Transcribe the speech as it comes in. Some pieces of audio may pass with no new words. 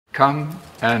Come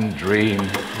and dream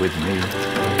with me.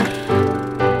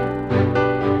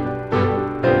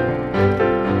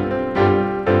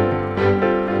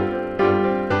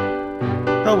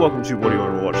 Hello, welcome to What Do You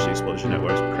Want to Watch, the Explosion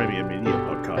Network's premier media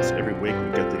podcast. Every week we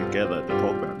get together to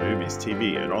talk about movies,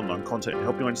 TV, and online content and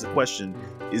help you answer the question,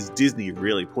 is Disney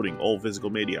really putting all physical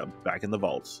media back in the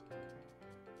vaults?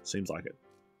 Seems like it.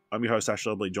 I'm your host,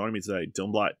 Ashley Hobley. Joining me today,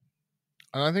 Dylan Blight.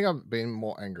 And I think I've been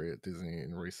more angry at Disney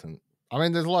in recent... I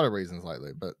mean, there's a lot of reasons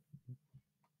lately, but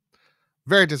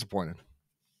very disappointed.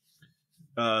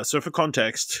 So for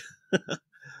context,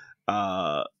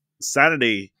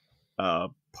 Saturday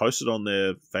posted on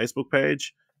their Facebook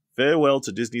page, farewell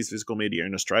to Disney's physical media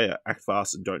in Australia. Act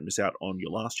fast and don't miss out on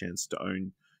your last chance to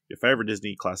own your favorite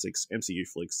Disney classics, MCU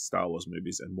flicks, Star Wars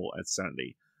movies, and more at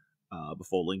Saturday.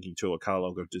 Before linking to a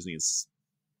catalogue of Disney's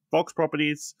Fox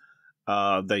properties,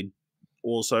 they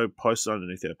also posted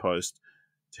underneath their post,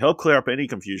 to help clear up any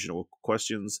confusion or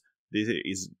questions, there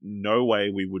is no way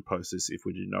we would post this if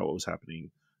we didn't know what was happening.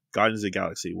 Guardians of the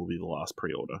Galaxy will be the last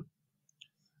pre-order.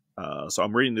 So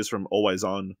I'm reading this from Always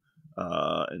On,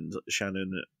 and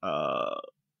Shannon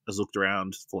has looked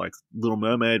around for like Little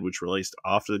Mermaid, which released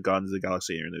after the Guardians of the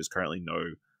Galaxy, and there's currently no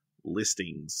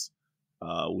listings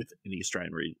with any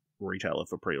Australian retailer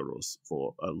for pre-orders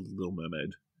for a Little Mermaid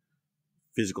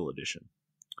physical edition.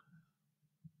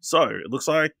 So it looks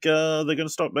like they're going to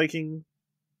stop making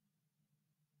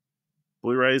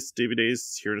Blu-rays,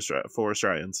 DVDs here in Australia for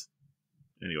Australians.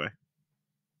 Anyway,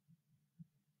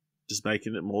 just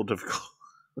making it more difficult.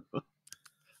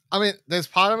 I mean, there's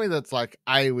part of me that's like,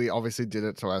 A, we obviously did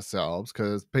it to ourselves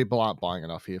because people aren't buying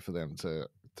enough here for them to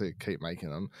keep making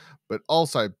them. But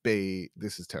also, B,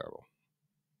 this is terrible.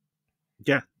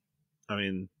 Yeah. I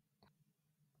mean,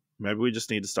 maybe we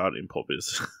just need to start import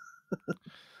biz.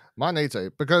 Might need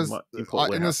to, because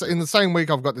in the same week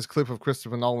I've got this clip of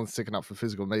Christopher Nolan sticking up for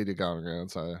physical media going around,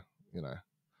 so, you know.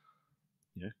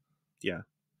 Yeah.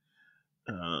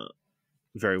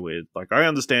 Very weird. Like, I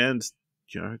understand,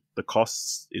 you know, the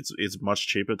costs. It's much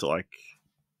cheaper to, like,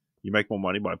 you make more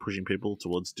money by pushing people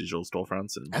towards digital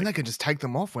storefronts. And they can just take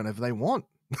them off whenever they want.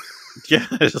 Yeah,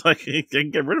 it's like, you can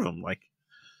get rid of them. Like,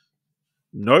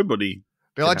 nobody...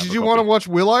 They're like, did you want to watch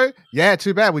Willow? Yeah,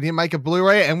 too bad. We didn't make a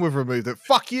Blu-ray and we've removed it.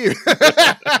 Fuck you.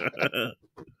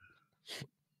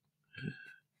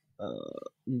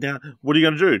 Now, what are you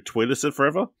going to do? Tweet us it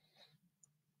forever?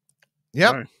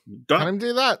 Yep. No, can't even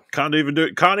do that. Can't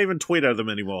even tweet at them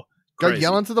anymore. Crazy. Go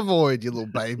yell into the void, you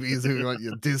little babies who want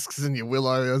your discs and your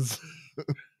Willows.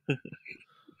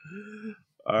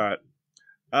 All right.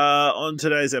 On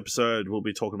today's episode, we'll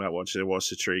be talking about watching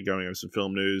the tree, going over some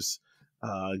film news.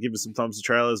 Give us some thumbs to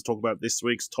trailers, talk about this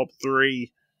week's top 3.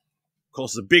 Of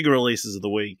course, the big releases of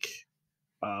the week.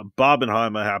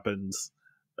 Barbenheimer happened.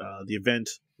 The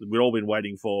event that we've all been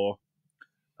waiting for.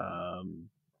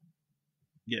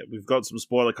 Yeah, we've got some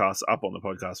spoiler casts up on the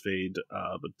podcast feed.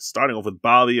 But starting off with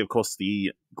Barbie, of course,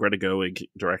 the Greta Gerwig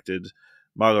directed,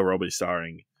 Margot Robbie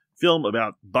starring film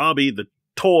about Barbie, the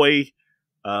toy,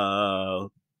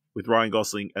 with Ryan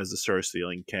Gosling as the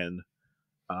show-stealing Ken.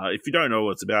 If you don't know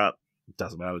what it's about, it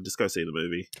doesn't matter. Just go see the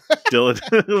movie.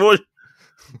 Dylan,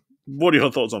 what are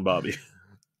your thoughts on Barbie?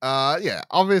 Yeah,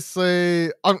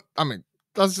 obviously, I mean,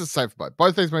 let's just say for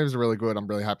both these movies are really good. I'm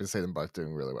really happy to see them both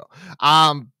doing really well.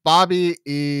 Barbie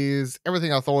is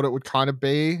everything I thought it would kind of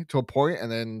be to a point, and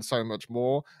then so much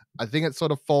more. I think it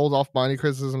sort of falls off. My only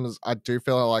criticism is I do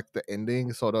feel like the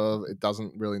ending sort of, it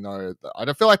doesn't really know. I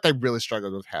don't feel like they really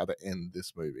struggled with how to end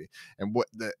this movie and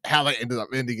how they ended up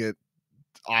ending it.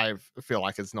 I feel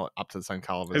like it's not up to the same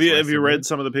caliber. Have you read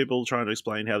some of the people trying to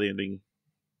explain how the ending?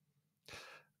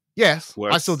 Yes,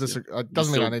 works? I still disagree. It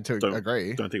doesn't mean I need to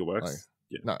agree. Don't think it works. Like,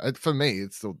 yeah. No, for me,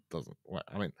 it still doesn't work.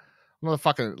 I mean, I'm not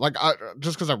fucking like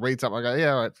just because I read something, I go,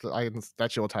 yeah, right,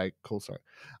 that's your take. Cool, sorry.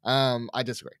 I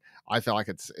disagree. I feel like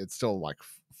it's still like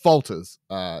falters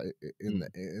in the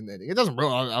ending. It doesn't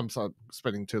really. I'm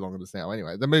spending too long on this now.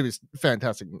 Anyway, the movie's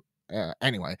fantastic.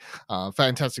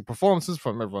 Fantastic performances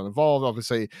from everyone involved.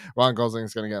 Obviously, Ryan Gosling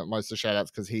is going to get most of the shout outs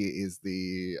because he is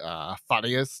the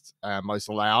funniest, most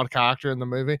loud character in the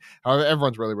movie. However,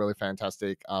 everyone's really, really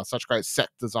fantastic. Such great set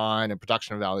design and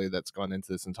production value that's gone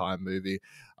into this entire movie.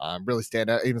 Really stand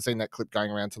out. Even seen that clip going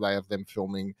around today of them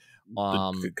filming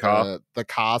the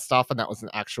car stuff, and that was an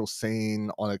actual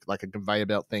scene on a conveyor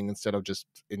belt thing instead of just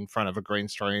in front of a green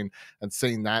screen. And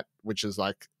seeing that, which is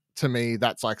like, to me,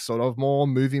 that's like sort of more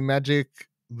movie magic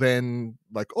than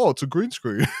like, oh, it's a green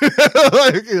screen.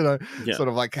 Like, you know, sort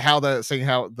of like seeing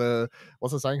how the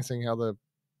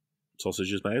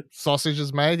sausage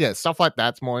is made. Yeah, stuff like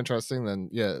that's more interesting than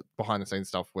behind the scenes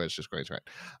stuff where it's just green screen.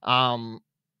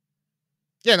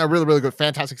 Yeah, no, really, really good,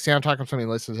 fantastic soundtrack. I'm starting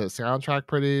to listen to the soundtrack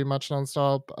pretty much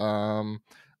nonstop.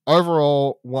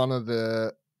 Overall, one of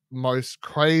the most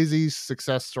crazy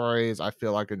success stories I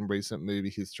feel like in recent movie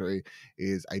history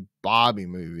is a Barbie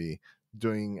movie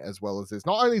doing as well as this.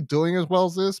 Not only doing as well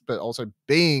as this, but also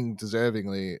being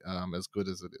deservingly as good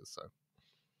as it is. So,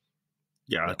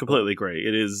 Yeah, I yeah, completely agree.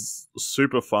 It is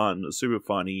super fun, super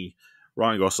funny.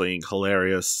 Ryan Gosling,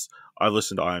 hilarious. I've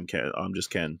listened to I'm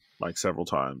Just Ken like several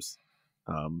times.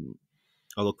 Um,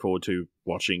 I look forward to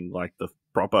watching like the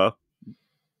proper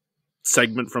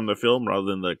segment from the film rather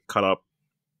than the cut up,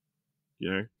 you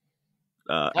know,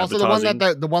 also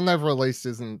advertising. the one they've released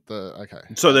isn't the okay.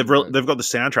 So they've got the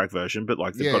soundtrack version, but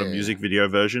like they've got a Yeah, music video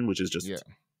version, which is just yeah.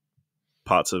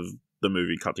 parts of the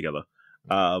movie cut together.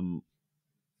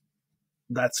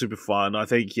 That's super fun. I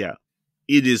think, yeah,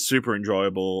 it is super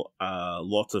enjoyable.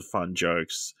 Lots of fun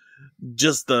jokes.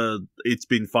 It's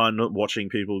been fun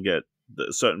watching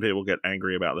certain people get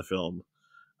angry about the film,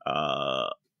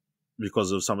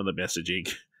 because of some of the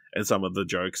messaging and some of the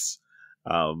jokes.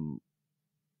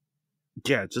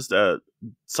 Yeah, just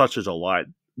such a delight.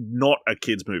 Not a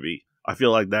kids movie. I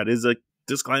feel like that is a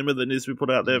disclaimer that needs to be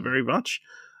put out there very much.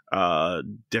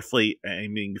 Definitely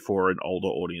aiming for an older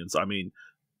audience. I mean,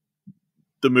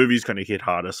 the movie's going to hit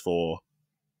hardest for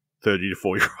 30 to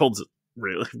 4-year-olds,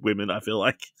 really, women, I feel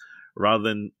like, rather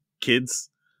than kids.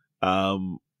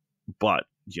 But,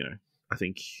 you know, I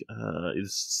think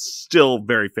it's still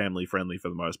very family friendly for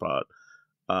the most part.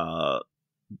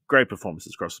 Great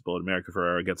performances across the board. America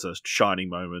Ferrera gets a shining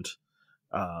moment,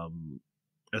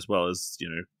 as well as, you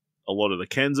know, a lot of the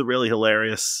Kens are really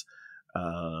hilarious.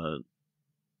 Will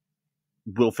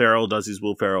Ferrell does his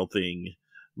Will Ferrell thing.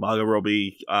 Margot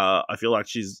Robbie, I feel like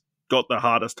she's got the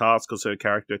hardest task because her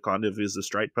character kind of is a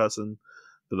straight person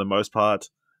for the most part.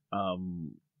 But,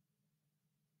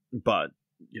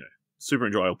 you know, super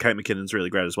enjoyable. Kate McKinnon's really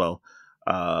great as well.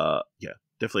 Yeah,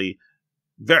 definitely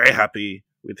very happy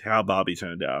with how Barbie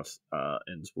turned out.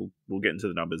 And we'll get into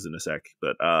the numbers in a sec.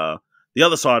 But the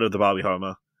other side of the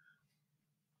Barbenheimer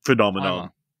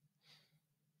phenomenon,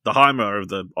 the Heimer of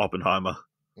the Oppenheimer.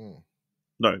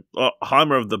 No,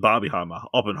 Heimer of the Barbieheimer,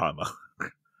 Oppenheimer.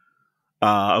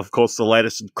 Of course, the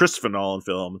latest Christopher Nolan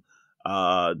film,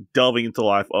 delving into the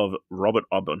life of Robert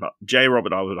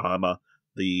Oppenheimer,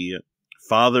 the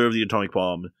father of the atomic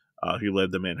bomb, who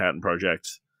led the Manhattan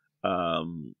Project.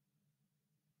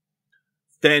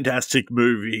 Fantastic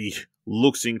movie,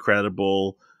 looks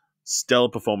incredible, stellar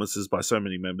performances by so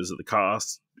many members of the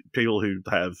cast.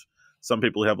 Some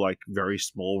people who have like very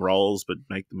small roles but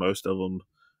make the most of them.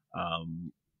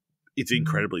 It's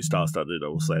incredibly star-studded. I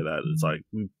will say that it's like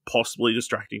possibly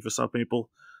distracting for some people.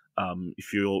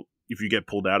 If you get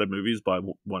pulled out of movies by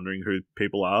wondering who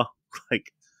people are,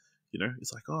 like, you know,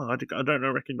 it's like, oh, I don't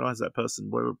know, recognize that person.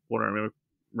 What do I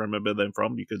remember them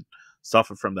from? You could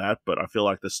suffer from that, but I feel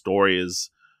like the story is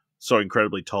so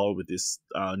incredibly told with this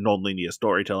non-linear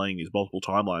storytelling, these multiple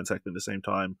timelines happening at the same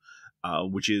time,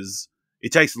 which is,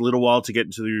 it takes a little while to get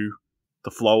into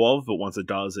the flow of, but once it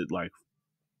does, it like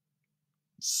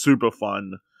super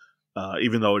fun,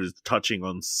 even though it is touching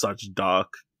on such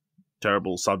dark,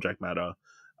 terrible subject matter.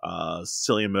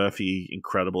 Cillian Murphy,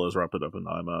 incredible as Robert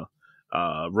Oppenheimer.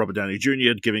 Robert Downey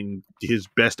Jr. giving his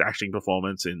best acting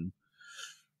performance in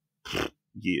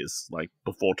years, like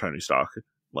before Tony Stark,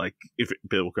 like if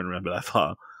people can remember that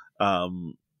far.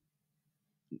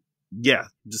 Yeah,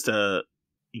 just a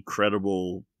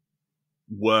incredible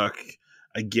work.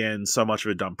 Again, so much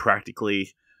of it done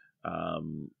practically.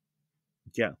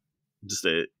 Yeah, just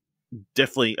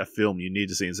definitely a film you need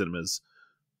to see in cinemas.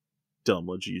 Dylan,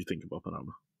 what do you think of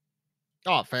Oppenheimer?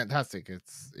 Oh, fantastic!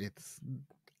 It's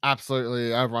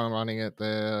absolutely everyone running it.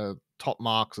 They're top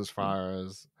marks as far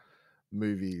as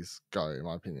movies go, in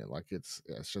my opinion. Like it's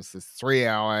just this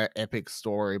 3-hour epic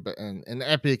story, but an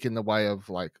epic in the way of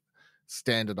like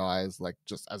standardized, like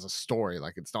just as a story.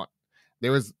 Like it's not,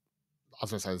 there is, I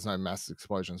was gonna say there's no mass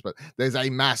explosions, but there's a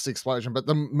mass explosion. But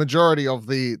the majority of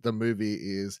the movie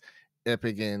is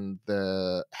epic in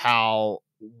the how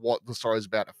what the story is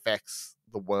about affects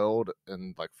the world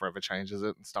and like forever changes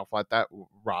it and stuff like that,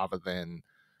 rather than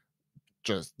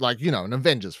just like, you know, an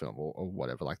Avengers film or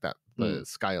whatever like that, the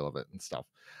scale of it and stuff.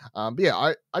 But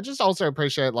yeah, I just also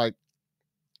appreciate, like,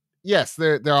 yes,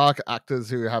 there are actors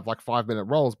who have like 5-minute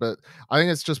roles, but I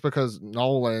think it's just because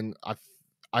Nolan,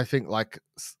 I think like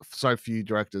so few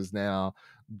directors now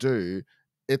do.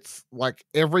 It's like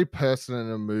every person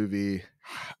in a movie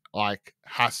like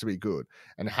has to be good,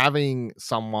 and having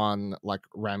someone like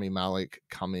Rami Malek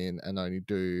come in and only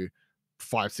do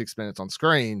 5-6 minutes on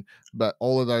screen, but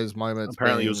all of those moments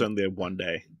Apparently, he was being, only there one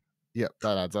day. Yep,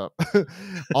 that adds up.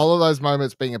 All of those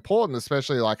moments being important,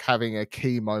 especially like having a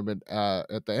key moment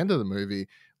at the end of the movie.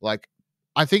 Like,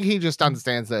 I think he just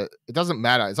understands that it doesn't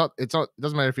matter. It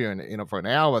doesn't matter if you're in it for an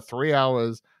hour, 3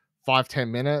 hours, 5-10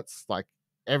 minutes. Like,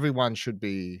 everyone should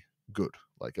be good.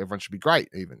 Like, everyone should be great.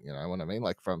 Even, you know what I mean?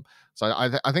 Like,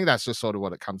 I think that's just sort of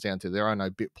what it comes down to. There are no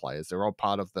bit players. They're all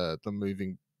part of the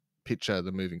moving picture,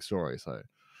 the moving story. So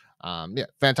yeah,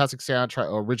 fantastic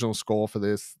soundtrack, original score for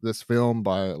this film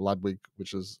by Ludwig,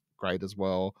 which is great as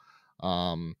well.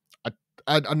 Um,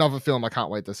 Another film I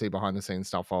can't wait to see behind the scenes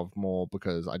stuff of more,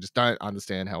 because I just don't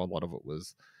understand how a lot of it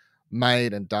was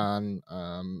made and done.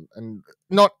 And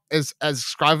not as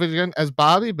extravagant as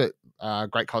Barbie, but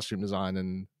great costume design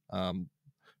and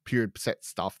period set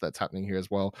stuff that's happening here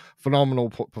as well. Phenomenal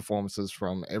performances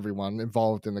from everyone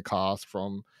involved in the cast,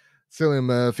 from Cillian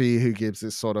Murphy, who gives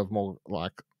this sort of more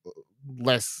like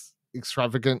less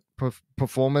extravagant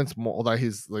performance, more, although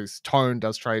his tone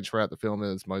does change throughout the film.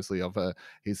 And it's mostly of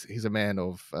he's a man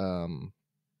of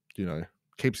you know,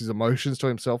 keeps his emotions to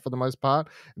himself for the most part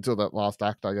until that last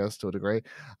act, I guess, to a degree.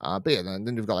 But yeah,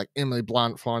 then you've got like Emily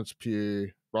Blunt, Florence Pugh,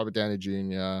 Robert Downey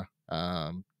Jr.,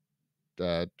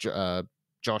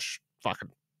 Josh fucking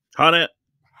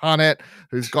Harnett,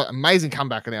 who's got amazing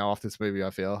comeback now off this movie. I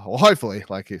feel, or hopefully,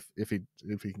 like if he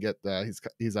can get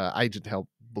his agent help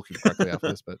booking correctly after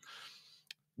this, but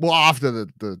well, after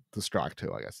the strike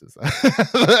too, I guess is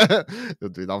he'll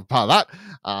do another part of that.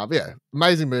 But yeah,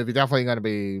 amazing movie. Definitely going to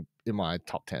be in my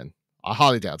top 10. I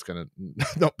highly doubt it's going to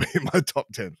not be in my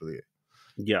top 10 for the year.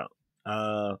 Yeah.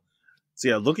 So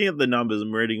yeah, looking at the numbers,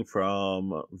 I'm reading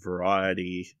from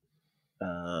Variety.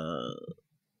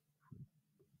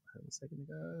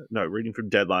 Reading from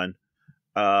Deadline.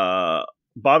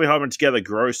 Barbenheimer together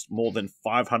grossed more than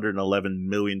 $511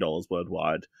 million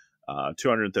worldwide,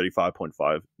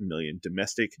 235.5 million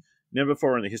domestic. Never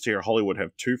before in the history of Hollywood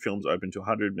have two films opened to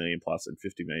 100 million plus and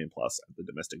 50 million plus at the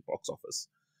domestic box office.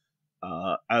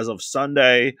 As of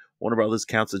Sunday, Warner Brothers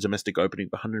counts the domestic opening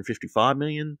for 155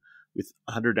 million, with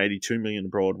 182 million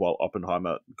abroad, while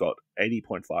Oppenheimer got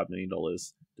 $80.5 million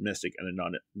domestic and a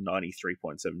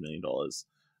 $93.7 million.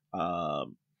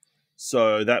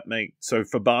 So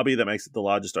for Barbie, that makes it the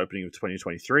largest opening of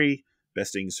 2023,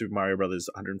 besting Super Mario Brothers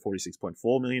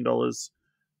 $146.4 million.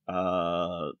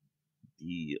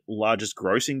 The largest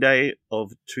grossing day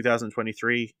of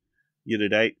 2023 year to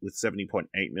date, with $70.8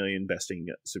 million, besting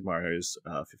Super Mario's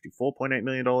 $54.8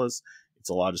 million. It's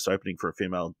the largest opening for a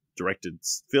female directed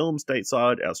film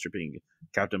stateside, outstripping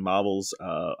Captain Marvel's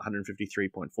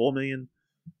 $153.4 million.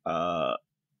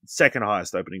 Second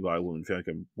highest opening by a woman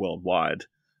film worldwide,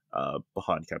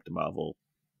 behind Captain Marvel.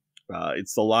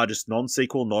 It's the largest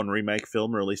non-sequel, non-remake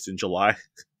film released in July,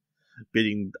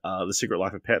 beating The Secret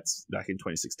Life of Pets back in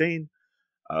 2016.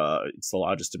 It's the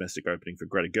largest domestic opening for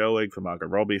Greta Gerwig, for Margot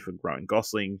Robbie, for Ryan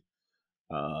Gosling.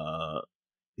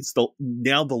 It's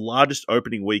now the largest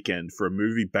opening weekend for a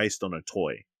movie based on a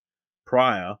toy.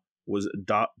 Prior was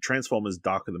Transformers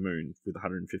Dark of the Moon with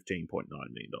 $115.9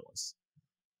 million.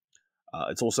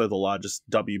 It's also the largest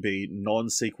WB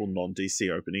non-sequel, non-DC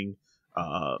opening,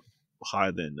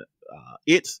 higher than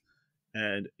It.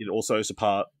 And it also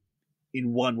surpassed,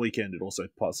 in one weekend, it also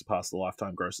surpassed the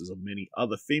lifetime grosses of many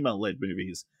other female-led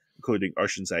movies, including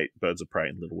Ocean's 8, Birds of Prey,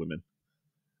 and Little Women.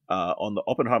 On the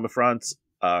Oppenheimer front,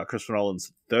 Christopher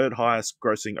Nolan's third highest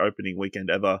grossing opening weekend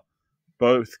ever,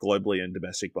 both globally and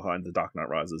domestic, behind The Dark Knight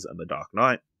Rises and The Dark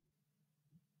Knight.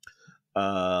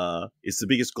 It's the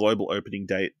biggest global opening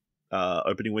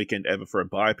weekend ever for a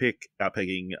biopic,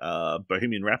 outpegging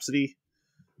Bohemian Rhapsody,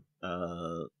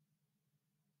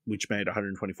 which made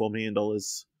 $124 million.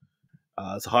 It's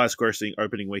the highest grossing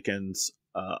opening weekends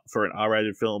for an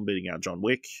R-rated film, beating out John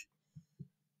Wick.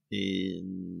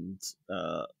 And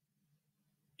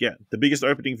the biggest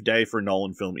opening day for a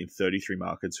Nolan film in 33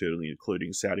 markets,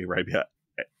 including Saudi Arabia,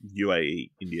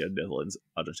 UAE, India, Netherlands,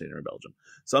 Argentina, and Belgium.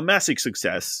 So a massive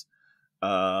success.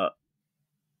 Dylan,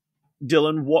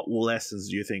 what lessons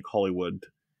do you think Hollywood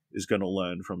is going to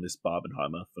learn from this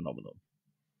Barbenheimer phenomenon?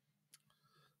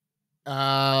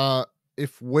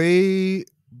 If we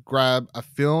grab a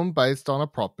film based on a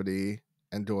property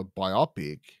and do a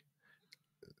biopic,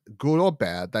 good or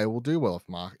bad, they will do well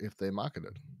if they're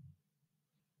marketed.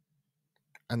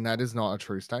 And that is not a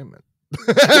true statement.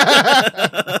 They're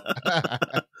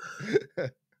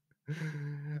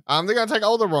gonna take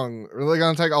all the wrong. They're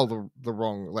gonna take all the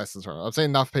wrong lessons from it. I've seen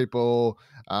enough people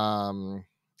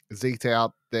zeke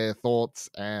out their thoughts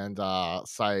and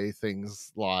say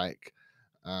things like,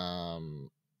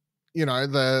 you know,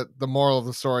 the moral of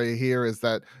the story here is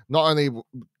that not only,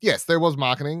 yes, there was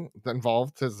marketing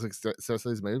involved to success of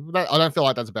these movies. But I don't feel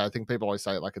like that's a bad thing. People always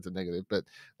say it like it's a negative, but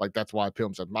like that's why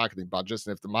films have marketing budgets.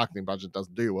 And if the marketing budget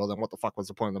doesn't do well, then what the fuck was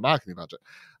the point of the marketing budget?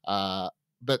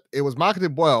 But it was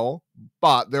marketed well,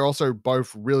 but they're also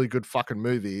both really good fucking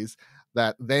movies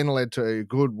that then led to a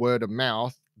good word of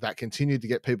mouth that continued to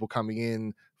get people coming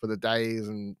in for the days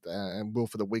and will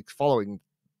for the weeks following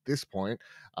this point,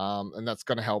 and that's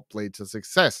going to help lead to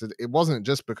success. It wasn't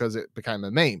just because it became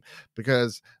a meme,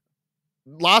 because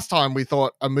last time we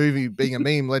thought a movie being a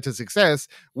meme led to success,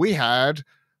 we had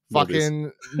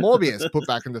fucking Morbius put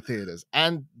back into theaters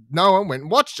and no one went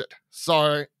and watched it.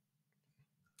 So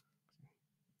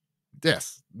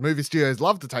yes, movie studios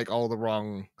love to take all the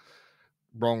wrong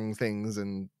things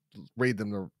and read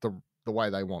them the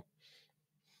way they want.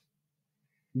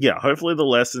 Yeah, hopefully the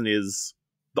lesson is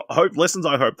lessons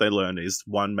I hope they learn is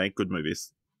 1, make good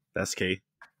movies. That's key.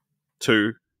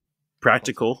 2,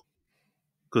 practical.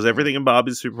 Because everything in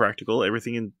Barbie is super practical.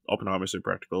 Everything in Oppenheimer is super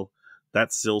practical.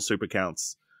 That still super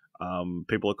counts.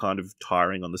 People are kind of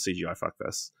tiring on the CGI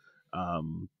fuckfest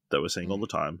that we're seeing all the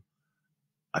time.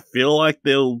 I feel like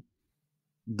the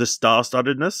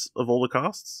star-studdedness of all the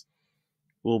casts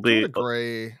will be...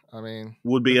 agree. I mean...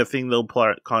 would be a thing they'll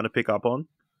kind of pick up on.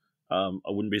 I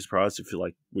wouldn't be surprised if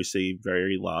we see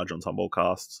very large ensemble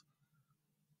casts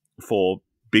for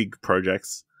big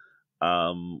projects.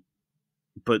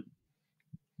 But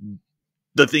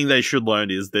the thing they should learn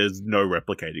is there's no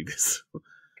replicating this.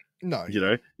 No. You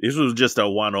know, this was just a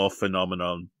one-off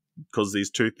phenomenon because these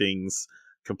two things,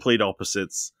 complete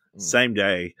opposites, same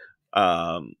day.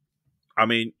 I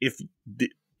mean, if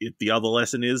the other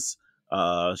lesson is,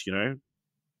 you know,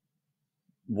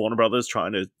 Warner Brothers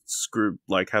trying to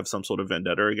have some sort of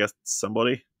vendetta against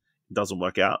somebody, it doesn't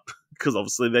work out because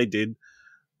obviously they did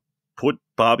put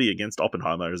Barbie against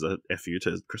Oppenheimer as a FU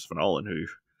to Christopher Nolan, who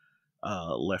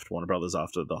left Warner Brothers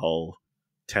after the whole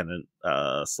Tenet /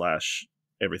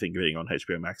 everything being on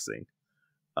HBO Max thing,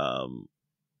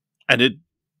 and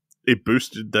it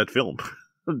boosted that film,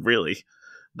 really,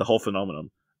 the whole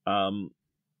phenomenon. I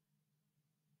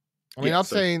mean, I've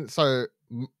seen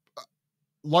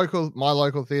my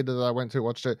local theater that I went to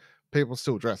watched it, people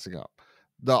still dressing up.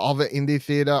 The other indie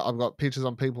theater, I've got pictures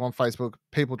on people on Facebook,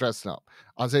 people dressing up.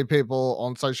 I see people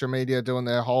on social media doing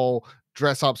their whole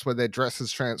dress ups where their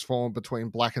dresses transform between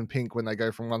black and pink when they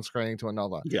go from one screening to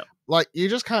another. Yeah, like you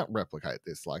just can't replicate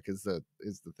this. Like, is the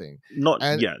thing?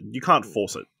 You can't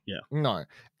force it. Yeah, no,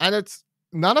 and it's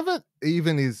none of it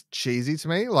even is cheesy to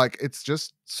me. Like, it's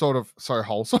just sort of so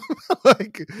wholesome.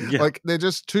 like they're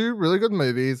just two really good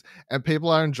movies and people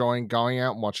are enjoying going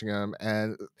out and watching them,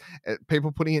 and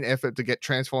people putting in effort to get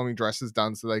transforming dresses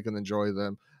done so they can enjoy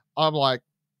them. I'm like,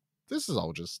 this is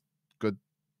all just good,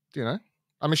 you know.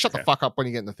 I mean, shut the fuck up when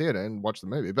you get in the theater and watch the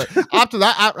movie. But up to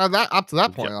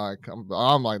that point, like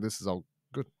I'm like, this is all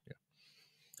good.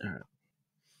 Yeah. All right.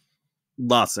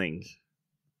 Last thing.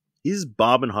 Is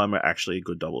Barbenheimer actually a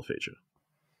good double feature?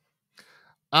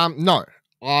 No.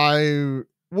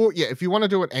 If you want to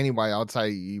do it anyway, I'd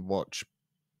say you watch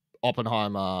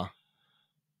Oppenheimer.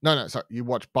 No, sorry, you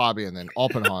watch Barbie and then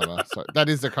Oppenheimer. So that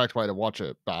is the correct way to watch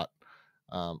it, but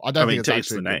I don't think it's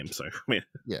actually the name. So I mean,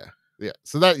 yeah.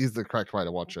 So that is the correct way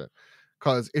to watch it.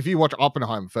 Because if you watch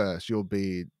Oppenheimer first,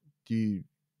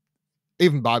 even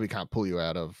Barbie can't pull you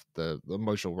out of the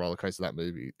emotional roller coaster that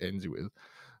movie ends you with.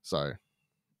 So.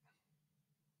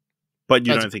 But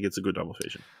you don't think it's a good double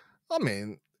feature? I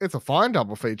mean, it's a fine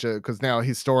double feature because now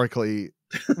historically,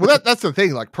 well, that's the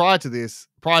thing. Like prior to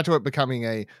it becoming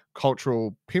a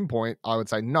cultural pinpoint, I would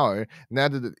say no. Now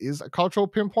that it is a cultural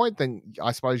pinpoint, then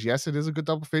I suppose yes, it is a good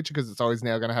double feature because it's always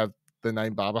now going to have the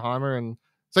name Barbenheimer, and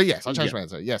so yes, I changed my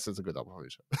answer. Yes, it's a good double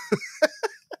feature.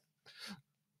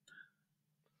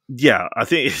 Yeah, I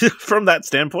think from that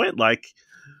standpoint, like.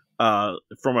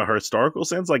 From a historical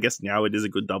sense, I guess now it is a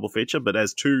good double feature, but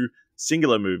as two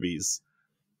singular movies,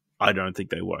 I don't think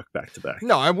they work back to back.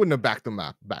 No, I wouldn't have backed them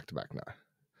up back to back.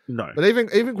 No. But even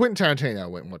Quentin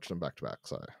Tarantino went and watched them back to back.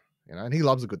 So and he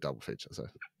loves a good double feature. So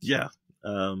yeah,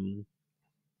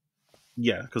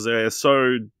 because they're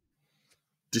so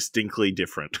distinctly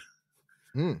different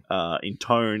in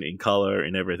tone, in color,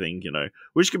 in everything.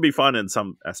 Which can be fun in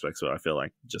some aspects, but I feel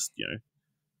like just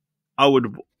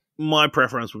my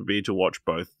preference would be to watch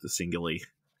both singly.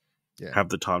 Yeah. Have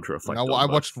the time to reflect. I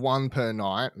watched one per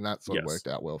night, and that sort of worked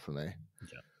out well for me.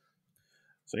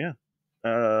 Yeah.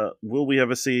 So will we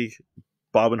ever see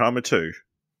Barbenheimer 2?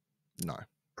 No,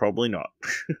 probably not.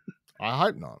 I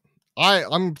hope not.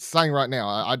 I'm saying right now,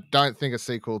 I don't think a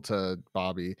sequel to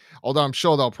Barbie, although I'm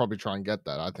sure they'll probably try and get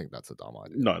that. I think that's a dumb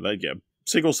idea. No, they get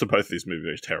sequels to both these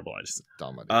movies are terrible ideas.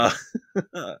 Dumb idea.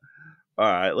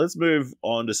 All right, let's move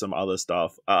on to some other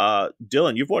stuff.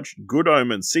 Dylan, you've watched Good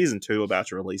Omens season 2, about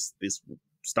to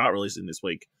start releasing this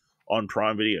week on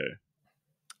Prime Video.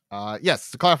 Yes,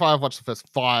 to clarify, I've watched the first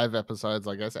 5 episodes,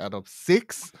 I guess, out of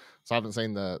 6. So I haven't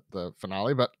seen the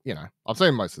finale, but I've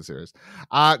seen most of the series.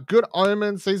 Good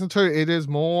Omens season 2, it is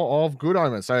more of Good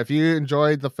Omens. So if you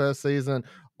enjoyed the first season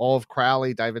of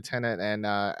Crowley, David Tennant, and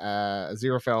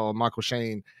Aziraphale, Michael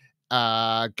Sheen,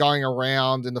 going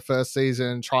around in the first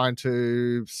season trying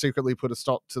to secretly put a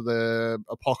stop to the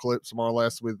apocalypse, more or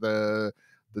less, with the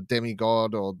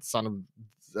demigod or son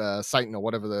of Satan or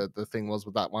whatever the thing was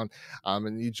with that one,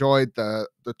 and you enjoyed the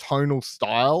tonal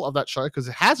style of that show because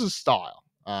it has a style,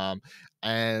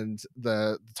 and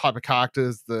the type of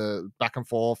characters, the back and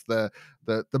forth, the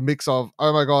mix of,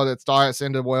 oh my god, it's Diet's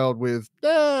End of World with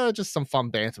just some fun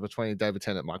banter between David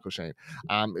Tennant and Michael Sheen.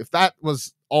 If that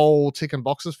was all ticking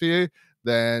boxes for you,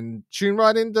 then tune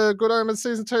right into Good Omens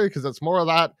season 2 because it's more of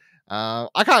that.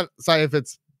 I can't say if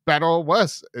it's better or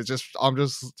worse. It's just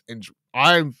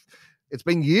it's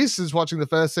been years since watching the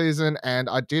first season, and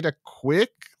I did a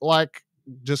quick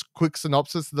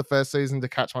synopsis of the first season to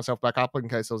catch myself back up in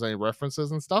case there was any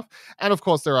references and stuff. And of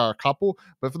course, there are a couple,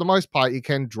 but for the most part, you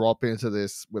can drop into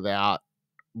this without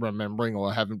remembering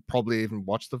or having probably even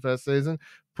watched the first season.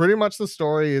 Pretty much the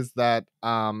story is that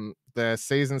the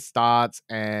season starts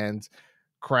and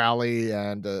Crowley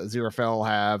and Aziraphale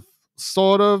have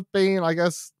sort of been, I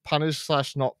guess, punished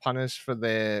 / not punished for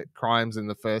their crimes in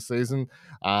the first season.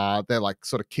 They're like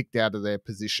sort of kicked out of their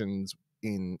positions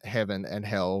in heaven and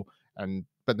hell,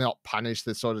 but not punished.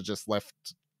 They're sort of just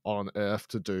left on Earth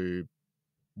to do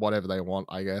whatever they want,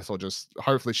 I guess, or just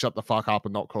hopefully shut the fuck up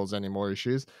and not cause any more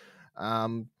issues.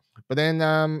 But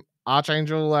then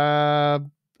Archangel,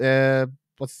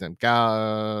 what's his name?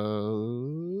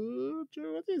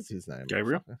 What is his name?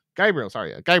 Gabriel,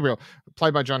 sorry. Gabriel,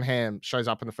 played by John Hamm, shows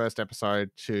up in the first episode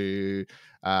to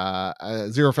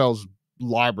Aziraphale's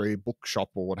library, bookshop,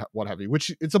 or what have you,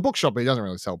 which it's a bookshop, but he doesn't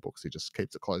really sell books. He just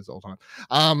keeps it closed all the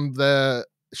time.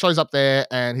 Shows up there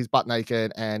and he's butt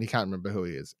naked and he can't remember who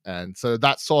he is. And so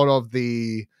that's sort of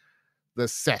the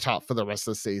setup for the rest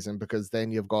of the season, because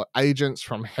then you've got agents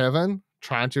from heaven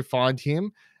trying to find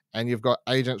him and you've got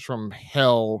agents from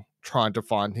hell trying to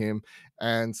find him.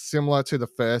 And similar to the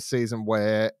first season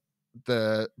where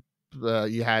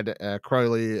you had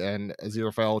Crowley and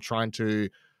Aziraphale trying to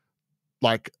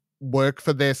like work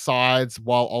for their sides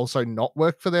while also not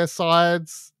work for their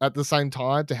sides at the same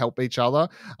time to help each other.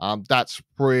 That's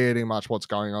pretty much what's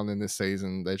going on in this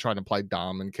season. They're trying to play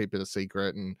dumb and keep it a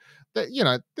secret, and they're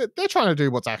trying to do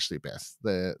what's actually best.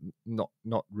 They're not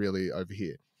really over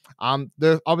here.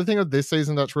 The other thing of this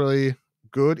season that's really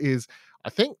good is I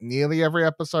think nearly every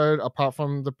episode, apart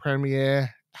from the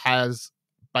premiere, has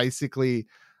basically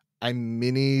a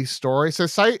mini story. So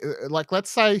let's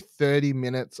say 30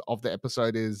 minutes of the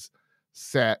episode is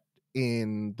set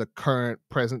in the current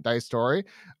present day story.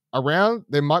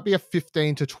 There might be a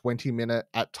 15 to 20 minute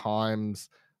at times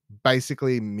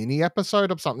basically mini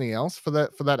episode of something else for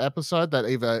that episode that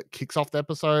either kicks off the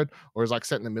episode or is like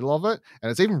set in the middle of it, and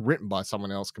it's even written by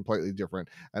someone else completely different.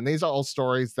 And these are all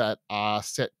stories that are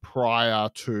set prior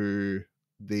to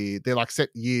they're like set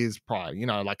years prior,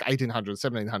 like 1800s,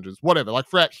 1700s, whatever, like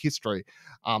throughout history.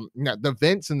 The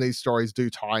events in these stories do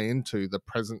tie into the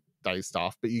present day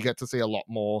stuff, but you get to see a lot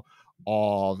more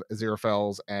of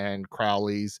Aziraphale's and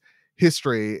Crowley's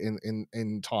history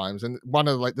in times. And one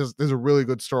of there's a really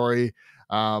good story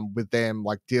with them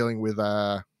like dealing with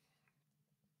what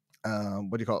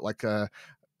do you call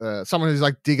it, someone who's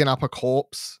like digging up a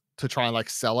corpse to try and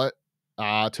like sell it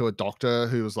to a doctor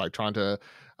who was like trying to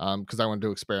because they want to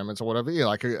do experiments or whatever,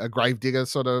 like a grave digger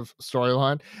sort of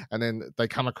storyline. And then they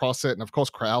come across it, and of course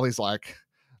Crowley's like,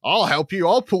 I'll help you.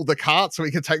 I'll pull the cart so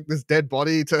we can take this dead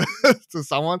body to to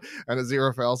someone. And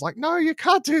Aziraphale's like, no, you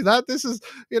can't do that. This is,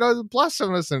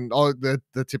 blasphemous. And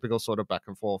the typical sort of back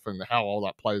and forth and how all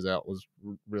that plays out was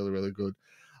really, really good.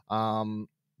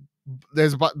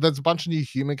 There's a bunch of new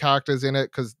human characters in it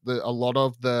because a lot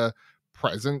of the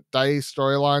present day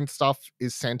storyline stuff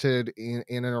is centered in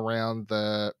and around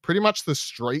pretty much the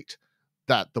street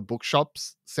that the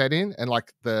bookshops set in, and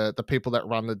like the people that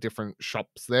run the different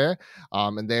shops there,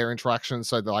 and their interactions.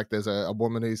 So there's a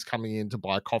woman who's coming in to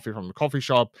buy coffee from the coffee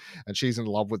shop, and she's in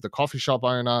love with the coffee shop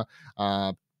owner,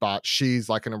 but she's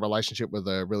like in a relationship with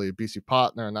a really abusive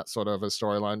partner, and that's sort of a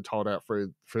storyline told out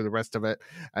through the rest of it.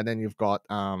 And then you've got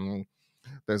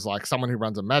there's like someone who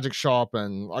runs a magic shop,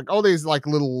 and like all these like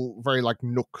little very like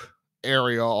nook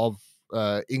area of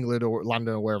England or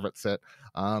London or wherever it's set,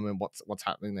 and what's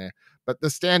happening there. But the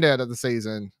standout of the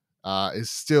season is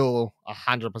still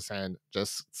 100%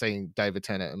 just seeing David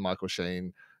Tennant and Michael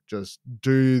Sheen just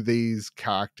do these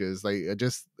characters. They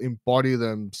just embody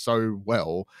them so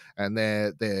well, and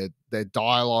their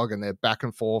dialogue and their back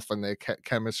and forth and their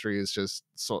chemistry is just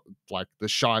sort of like the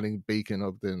shining beacon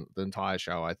of the entire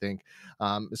show, I think.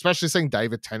 Especially seeing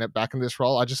David Tennant back in this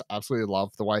role, I just absolutely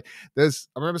love the way I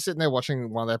remember sitting there watching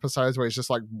one of the episodes where he's just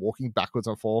like walking backwards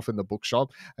and forth in the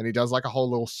bookshop, and he does like a whole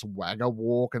little swagger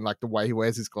walk, and like the way he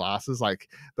wears his glasses, like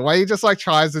the way he just like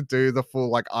tries to do the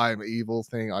full like I'm evil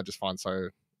thing, I just find so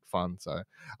fun. So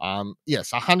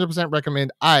yes, 100%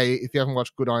 recommend. If you haven't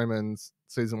watched Good Omens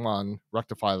season 1,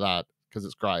 rectify that because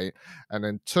it's great. And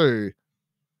then 2,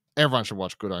 everyone should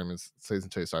watch Good Omens season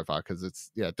 2 so far, because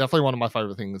it's definitely one of my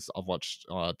favorite things I've watched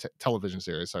television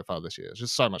series so far this year. It's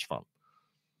just so much fun.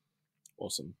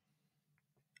 Awesome.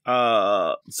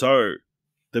 So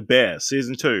The Bear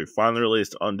season 2 finally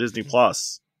released on Disney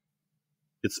Plus.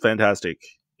 It's fantastic.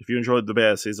 If you enjoyed The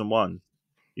Bear season 1,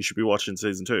 you should be watching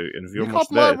season 2. And if you haven't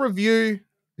watched my review,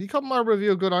 you caught my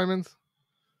review of Good Omens.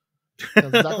 That's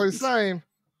exactly the same.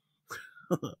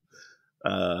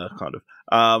 Kind of.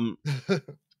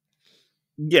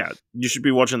 Yeah, you should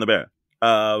be watching The Bear.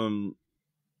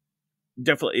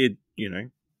 Definitely,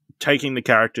 taking the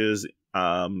characters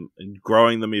and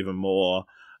growing them even more.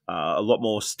 A lot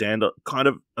more standard, kind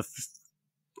of a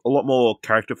lot more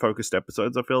character focused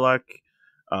episodes. I feel like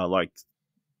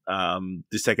the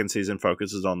second season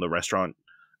focuses on the restaurant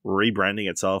rebranding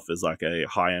itself as like a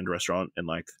high end restaurant, and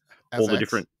like all the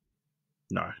different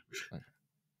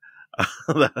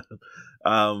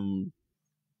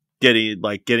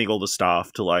getting all the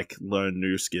staff to like learn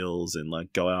new skills and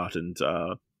like go out and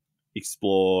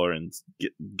explore and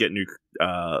get new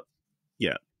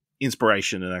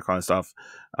inspiration and that kind of stuff.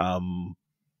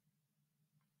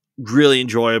 Really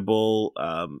enjoyable.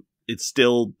 It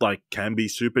still like can be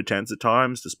super tense at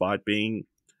times despite being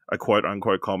a quote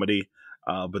unquote comedy,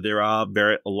 but there are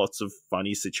lots of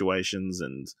funny situations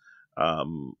and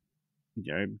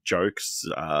jokes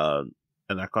and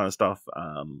that kind of stuff.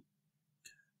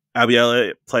 Abby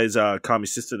Elliott plays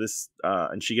Kami's sister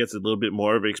and she gets a little bit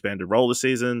more of an expanded role this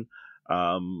season.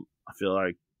 I feel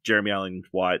like Jeremy Allen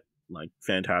White, like,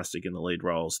 fantastic in the lead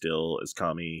role still as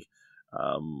Kami.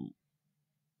 And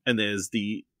there's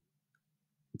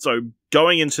so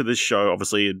going into this show,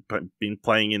 obviously it had been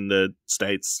playing in the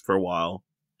States for a while.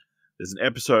 There's an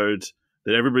episode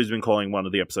that everybody's been calling one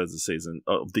of the episodes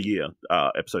of the year,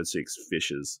 episode 6,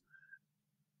 Fishes.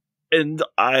 And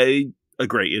I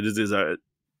agree. It's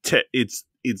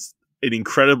an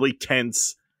incredibly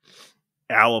tense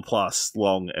hour-plus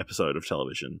long episode of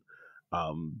television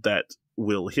that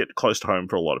will hit close to home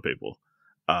for a lot of people.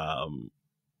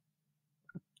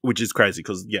 Which is crazy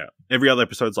because, every other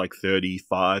episode's like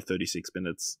 35, 36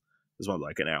 minutes. This one's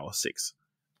like an hour 6.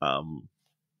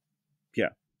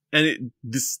 And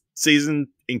this season,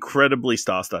 incredibly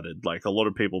star-studded. Like, a lot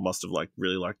of people must have like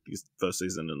really liked this first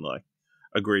season and like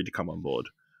agreed to come on board.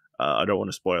 I don't want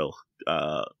to spoil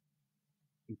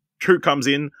who comes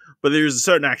in, but there's a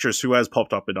certain actress who has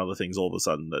popped up in other things all of a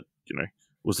sudden that,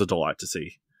 was a delight to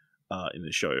see in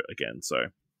the show again. So,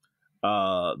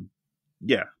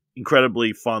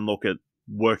 incredibly fun look at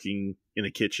working in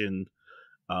a kitchen,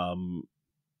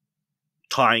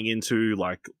 tying into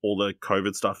like all the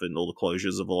COVID stuff and all the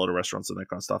closures of a lot of restaurants and that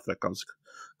kind of stuff. That comes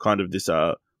kind of this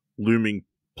looming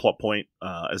plot point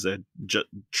as they're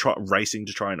racing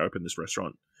to try and open this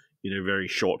restaurant in a very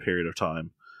short period of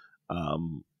time. I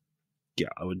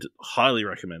would highly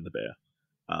recommend The Bear.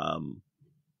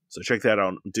 So check that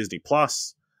out on Disney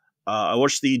Plus. I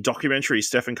watched the documentary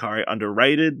Stephen Curry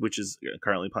Underrated, which is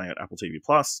currently playing at Apple TV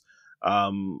Plus.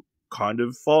 Kind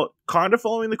of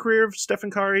following the career of Stephen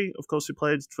Curry, of course, who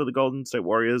played for the Golden State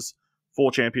Warriors,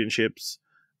 4 championships,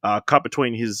 cut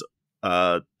between his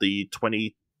the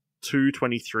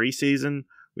 22-23 season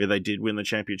where they did win the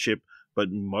championship,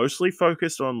 but mostly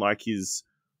focused on like his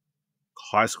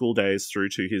high school days through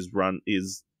to his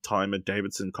time at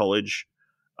Davidson College,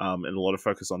 and a lot of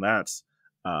focus on that.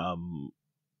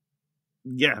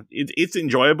 It's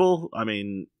enjoyable. I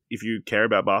mean, if you care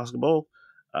about basketball,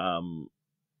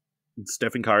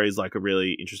 Stephen Curry is like a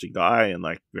really interesting guy and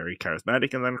like very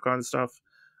charismatic and that kind of stuff.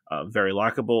 Very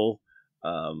likable.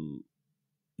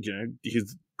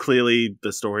 He's clearly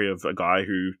the story of a guy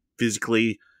who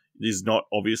physically is not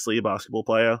obviously a basketball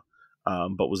player,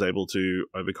 but was able to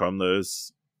overcome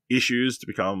those issues to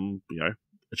become,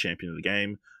 a champion of the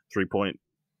game.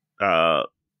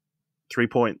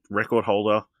 3-point record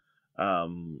holder.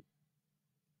 But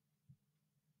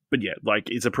yeah, like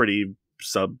it's a pretty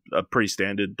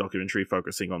standard documentary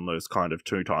focusing on those kind of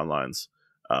 2 timelines.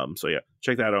 So yeah,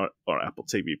 check that out on Apple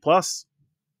TV Plus.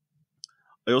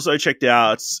 I also checked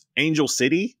out Angel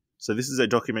City. So this is a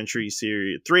documentary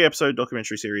series, 3-episode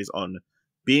documentary series on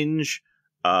Binge,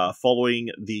 following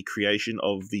the creation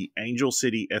of the Angel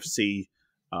City FC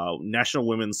National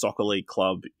Women's Soccer League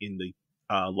club in the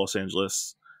Los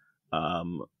Angeles.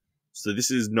 So this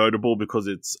is notable because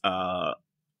it's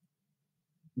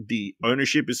the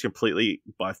ownership is completely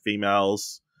by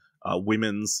females,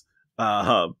 women's.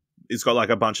 It's got like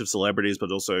a bunch of celebrities,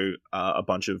 but also a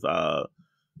bunch of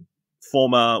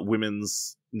former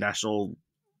women's national,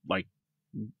 like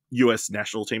US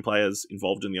national team players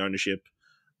involved in the ownership.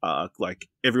 Like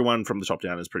everyone from the top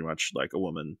down is pretty much like a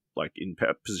woman, like in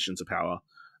positions of power,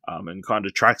 and kind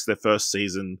of tracks their first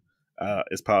season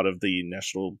as part of the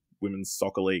National Women's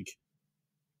Soccer League.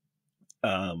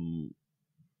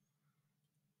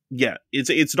 Yeah,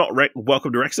 it's not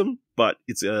Welcome to Wrexham, but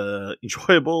it's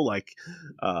enjoyable. Like,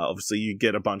 obviously, you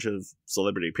get a bunch of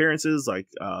celebrity appearances. Like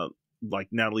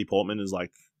Natalie Portman is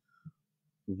like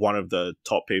one of the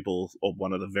top people, or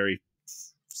one of the very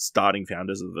starting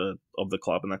founders of the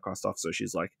club and that kind of stuff. So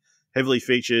she's like heavily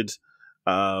featured.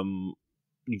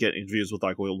 You get interviews with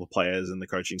like all the players and the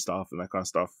coaching staff and that kind of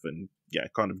stuff, and yeah,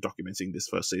 kind of documenting this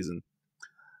first season.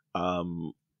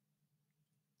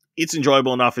 It's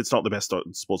enjoyable enough. It's not the best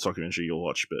sports documentary you'll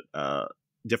watch, but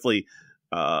definitely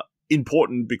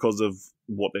important because of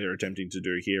what they're attempting to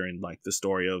do here, and like the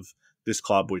story of this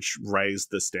club, which raised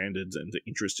the standards and the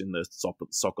interest in the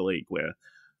soccer league, where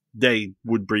they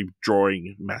would be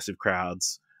drawing massive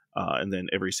crowds, and then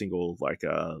every single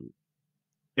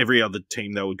every other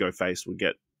team they would go face would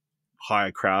get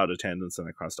higher crowd attendance and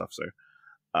that kind of stuff. So,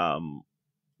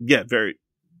 yeah, very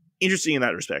interesting in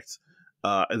that respect.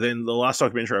 And then the last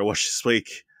documentary I watched this week,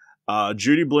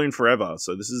 Judy Blume Forever.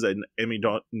 So this is an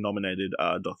Emmy-nominated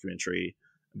documentary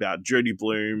about Judy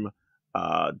Blume,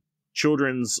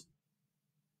 children's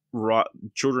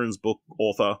book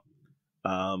author,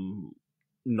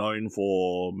 known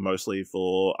mostly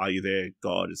for Are You There,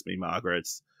 God, It's Me, Margaret,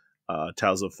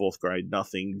 Tales of Fourth Grade,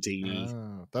 Nothing,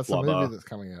 Deanie. That's Blubber. the movie that's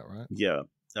coming out, right? Yeah.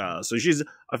 So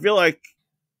I feel like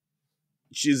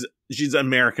she's an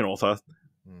American author.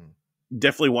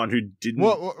 Definitely one who didn't.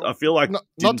 I feel like not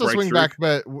didn't to break swing through. back,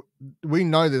 but we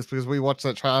know this because we watched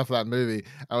that trailer for that movie.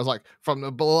 I was like, from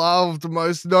the beloved,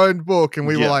 most known book, and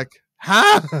we were like,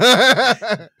 huh?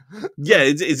 Yeah,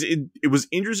 it was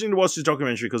interesting to watch this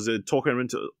documentary because they're talking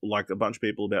to like a bunch of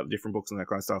people about different books and that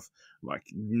kind of stuff. Like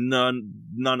none.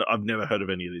 I've never heard of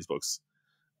any of these books.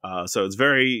 So it's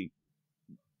very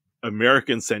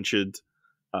American centered.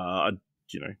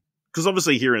 Because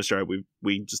obviously here in Australia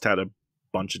we just had a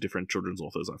bunch of different children's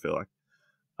authors. I feel like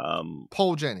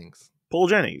Paul Jennings,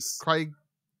 Craig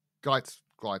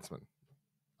Gleitzman,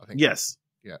 I think. Yes.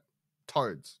 Yeah.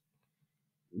 Toads.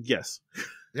 Yes.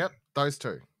 Yep. Those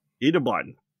two. Eden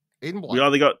Blyton. I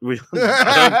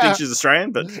don't think she's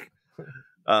Australian, but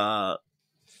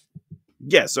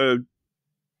yeah. So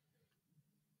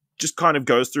just kind of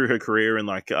goes through her career and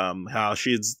like how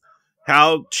she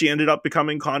ended up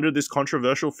becoming kind of this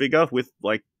controversial figure with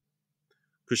like,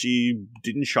 because she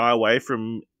didn't shy away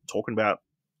from talking about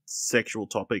sexual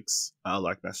topics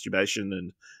like masturbation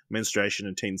and menstruation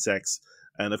and teen sex.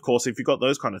 And of course, if you've got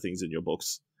those kind of things in your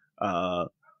books,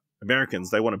 Americans,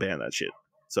 they want to ban that shit.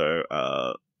 So,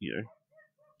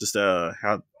 just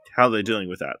how they're dealing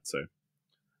with that. So,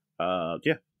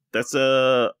 yeah, that's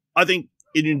I think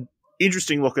an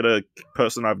interesting look at a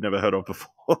person I've never heard of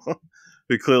before,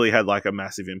 who clearly had like a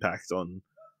massive impact on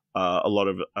a lot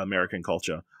of American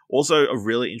culture. Also, a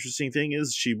really interesting thing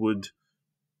is she would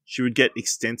get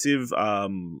extensive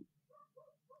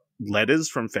letters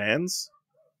from fans,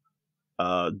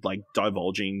 like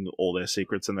divulging all their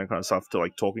secrets and that kind of stuff, to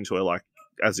like talking to her like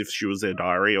as if she was their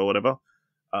diary or whatever.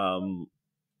 And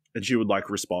she would like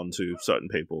respond to certain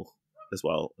people as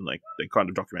well, and like they kind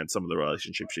of document some of the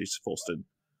relationships she's fostered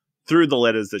through the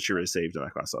letters that she received and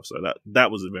that kind of stuff. So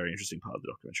that was a very interesting part of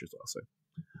the documentary as well. So,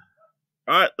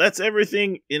 all right, that's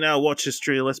everything in our watch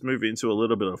history. Let's move into a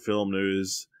little bit of film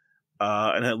news.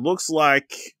 And it looks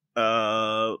like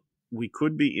we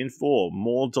could be in for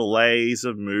more delays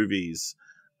of movies.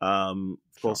 Of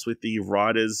course, with the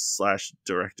writers/actor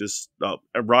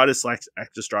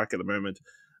strike at the moment,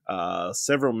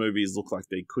 several movies look like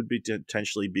they could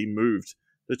potentially be moved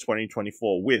to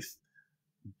 2024, with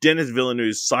Denis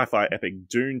Villeneuve's sci-fi epic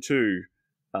Dune 2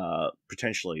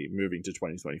 potentially moving to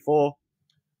 2024.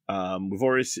 We've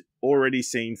already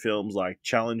seen films like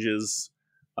Challenges,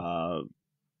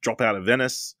 drop out of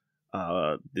Venice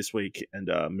this week and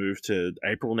move to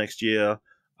April next year.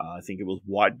 I think it was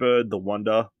Whitebird, the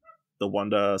Wonder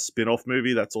spin-off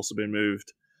movie that's also been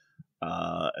moved,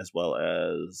 as well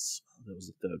as there was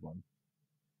a third one.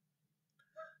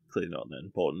 Clearly not that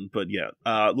important, but yeah,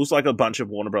 looks like a bunch of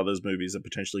Warner Brothers movies are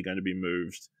potentially going to be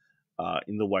moved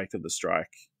in the wake of the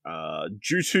strike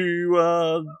due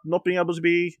to not being able to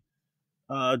be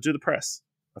do the press.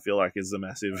 I feel like is a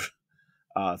massive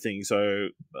thing. So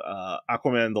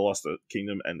Aquaman, The Lost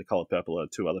Kingdom, and The Color Purple are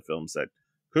two other films that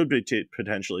could be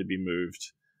potentially be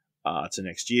moved to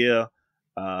next year.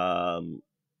 Yeah.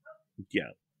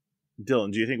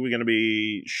 Dylan, do you think we're going to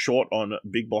be short on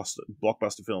big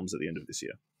blockbuster films at the end of this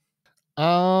year?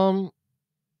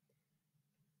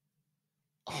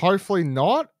 Hopefully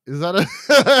not. Is that a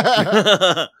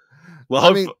well,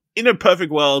 I mean, in a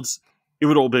perfect world, it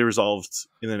would all be resolved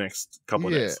in the next couple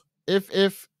of days.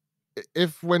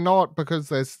 If we're not, because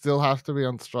they still have to be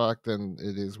on strike, then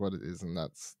it is what it is, and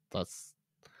that's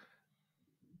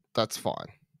fine.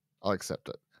 I'll accept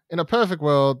it. In a perfect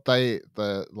world, in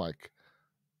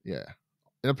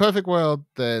a perfect world,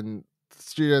 then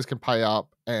studios can pay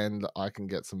up, and I can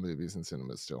get some movies in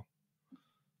cinemas still.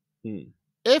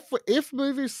 If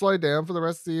movies slow down for the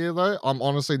rest of the year, though, I'm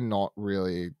honestly not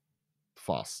really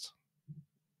fussed.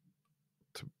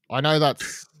 I know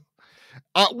that's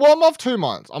well, I'm of 2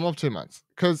 months.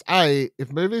 Because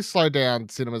if movies slow down,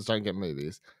 cinemas don't get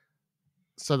movies,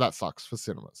 so that sucks for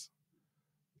cinemas.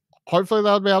 Hopefully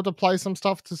they'll be able to play some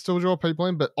stuff to still draw people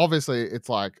in, but obviously it's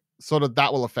like sort of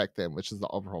that will affect them, which is the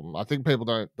other problem. I think people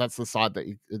don't. That's the side that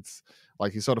it's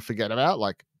like you sort of forget about.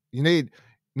 Like you need,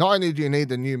 not only do you need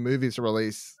the new movies to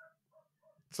release,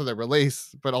 so they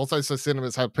release, but also so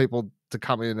cinemas have people to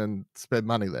come in and spend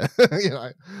money there.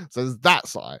 So there's that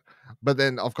side. But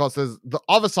then of course there's the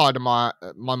other side of my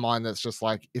mind that's just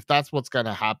like, if that's what's going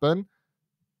to happen,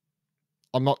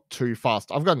 I'm not too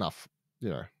fast. I've got enough.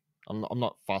 I'm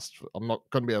not fussed. I'm not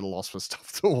going to be at a loss for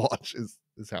stuff to watch. Is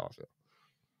how I feel.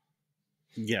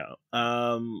 Yeah.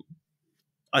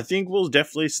 I think we'll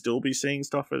definitely still be seeing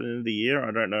stuff at the end of the year.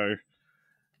 I don't know.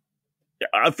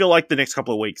 I feel like the next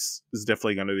couple of weeks is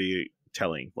definitely going to be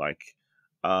telling. Like,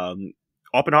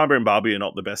 Oppenheimer and Barbie are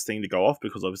not the best thing to go off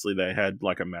because obviously they had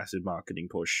like a massive marketing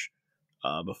push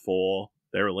before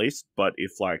they're released. But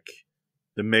if like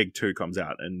the Meg 2 comes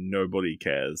out and nobody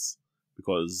cares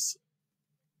because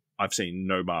I've seen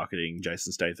no marketing,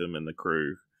 Jason Statham and the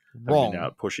crew have been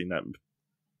out pushing that.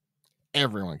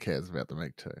 Everyone cares about the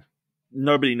Meg 2.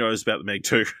 Nobody knows about the Meg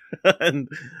 2. And,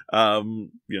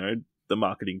 the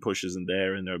marketing push isn't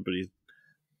there and nobody's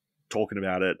talking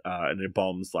about it. And it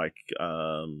bombs like...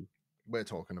 we're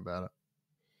talking about it.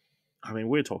 I mean,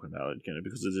 we're talking about it,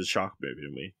 because it's a shark movie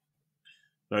and we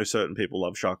know certain people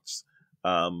love sharks.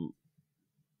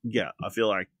 Yeah, I feel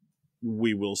like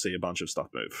we will see a bunch of stuff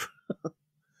move.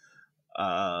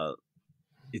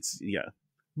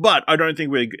 But I don't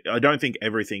think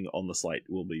everything on the slate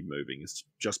will be moving. It's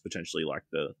just potentially like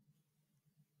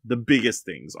the biggest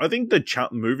things. I think the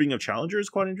moving of Challenger is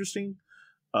quite interesting,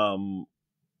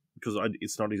 because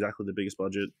it's not exactly the biggest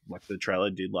budget. Like the trailer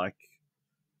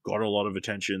got a lot of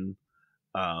attention,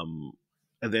 and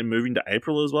then moving to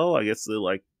April as well. I guess they're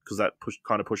like, because that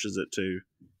kind of pushes it to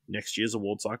next year's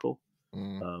award cycle.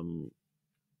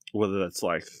 Whether that's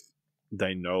like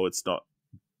they know it's not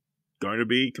going to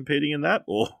be competing in that,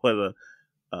 or whether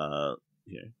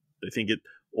they think it,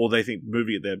 or they think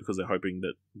moving it there because they're hoping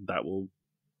that will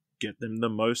get them the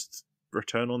most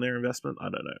return on their investment. I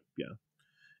don't know. Yeah,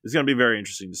 it's going to be very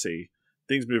interesting to see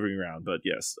things moving around. But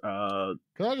yes, can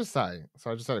I just say?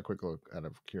 So I just had a quick look out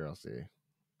of curiosity,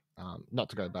 not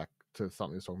to go back to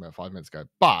something you was talking about 5 minutes ago,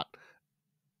 but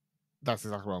that's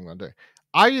exactly what I'm going to do.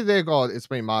 Are You There, God? It's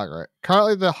Me, Margaret.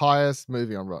 Currently the highest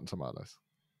movie on Rotten Tomatoes.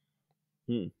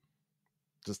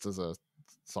 Just as a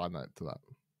side note to that.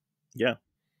 Yeah.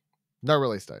 No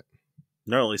release date.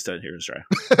 No release date here in Australia.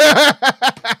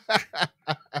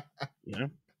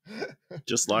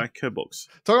 Just like her books.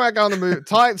 Talking about going to movie,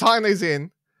 tying these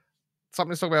in,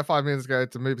 something to talk about 5 minutes ago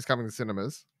to movies coming to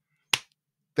cinemas.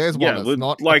 There's one that's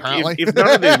not, like, apparently. if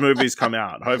none of these movies come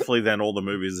out, hopefully then all the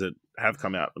movies that have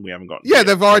come out and we haven't gotten. Yeah,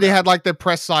 they've already had like their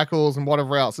press cycles and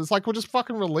whatever else. It's like, we'll just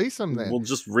fucking release them then. We'll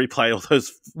just replay all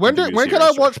those. When can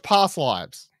I watch Past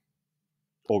Lives?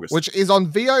 August. Which is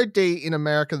on VOD in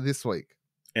America this week.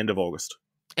 End of August,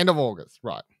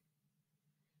 right.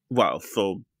 Well,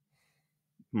 for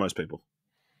most people.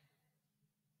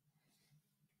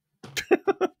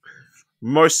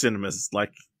 Most cinemas,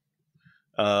 like,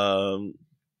 I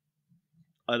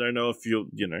don't know if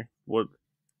what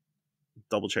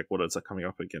double check what it's coming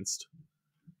up against.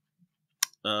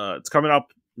 It's coming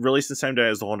up, released the same day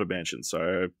as The Haunted Mansion,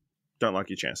 so don't like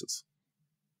your chances.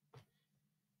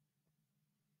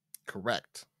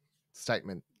 Correct.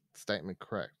 Statement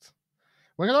correct.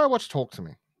 When can I watch Talk to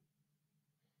Me?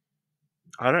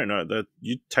 I don't know. That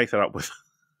you take that up with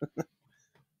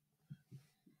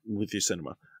with your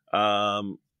cinema.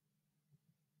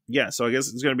 Yeah, so I guess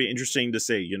it's going to be interesting to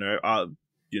see. You know,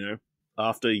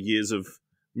 after years of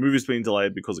movies being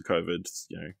delayed because of COVID,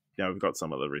 now we've got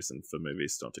some other reason for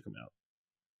movies not to come out.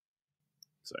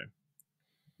 So,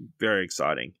 very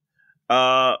exciting.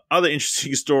 Other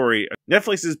interesting story.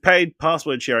 Netflix's paid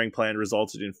password sharing plan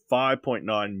resulted in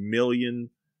 5.9 million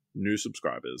new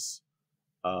subscribers.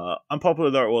 Unpopular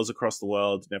though it was across the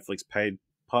world, Netflix paid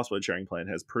password sharing plan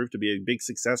has proved to be a big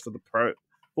success for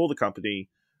the company.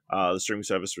 The streaming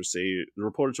service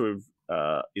reported to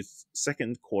have its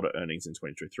second quarter earnings in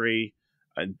 2023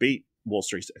 and beat Wall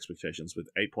Street's expectations with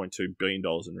 $8.2 billion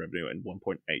in revenue and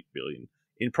 $1.8 billion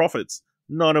in profits,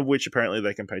 none of which apparently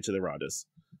they can pay to their writers.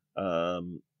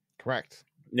 Correct.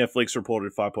 Netflix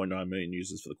reported 5.9 million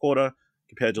users for the quarter,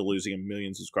 compared to losing 1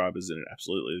 million subscribers in an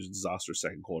absolutely disastrous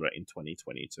second quarter in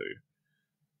 2022.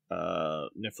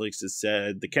 Netflix has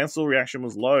said the cancel reaction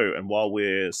was low, and while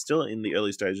we're still in the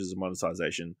early stages of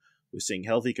monetization, we're seeing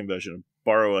healthy conversion of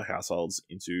borrower households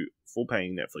into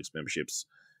full-paying Netflix memberships,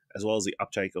 as well as the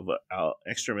uptake of our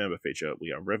extra member feature.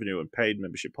 We are revenue and paid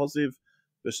membership positive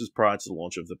versus prior to the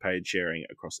launch of the paid sharing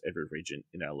across every region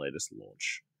in our latest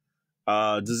launch.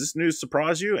 Does this news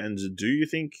surprise you, and do you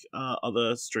think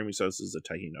other streaming services are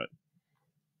taking note?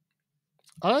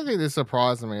 I don't think this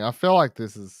surprises me. I feel like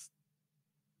this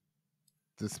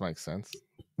makes sense.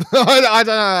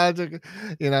 I don't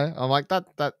know. I'm like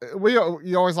that.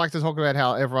 You always like to talk about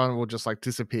how everyone will just like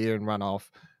disappear and run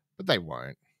off, but they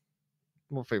won't.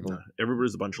 More people. No,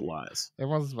 everybody's a bunch of liars.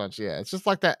 Everyone's a bunch. Yeah, it's just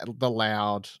like that. The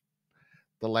loud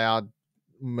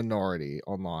minority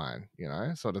online,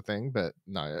 sort of thing. But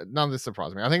no, none of this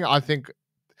surprised me. I think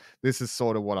this is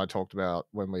sort of what I talked about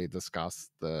when we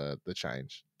discussed the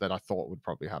change that I thought would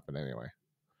probably happen anyway.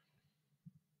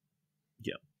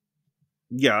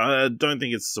 Yeah, I don't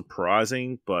think it's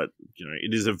surprising, but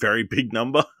it is a very big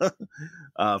number,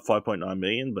 5.9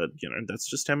 million. But that's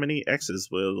just how many exes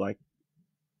were like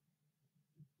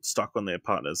stuck on their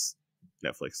partner's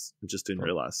Netflix and just didn't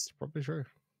realize. It's probably true.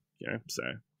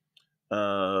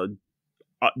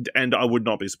 And I would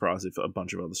not be surprised if a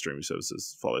bunch of other streaming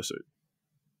services follow suit.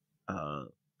 If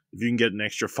you can get an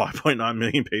extra 5.9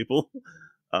 million people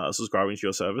subscribing to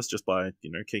your service just by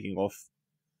kicking off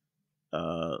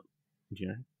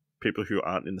people who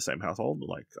aren't in the same household,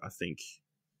 like I think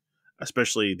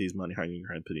especially these money hungry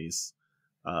companies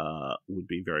would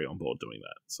be very on board doing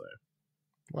that. So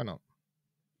why not?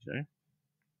 It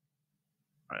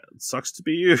sucks to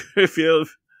be you if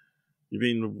you've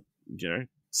been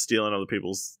stealing other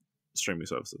people's streaming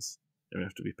services. You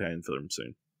have to be paying for them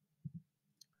soon.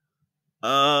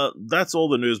 That's all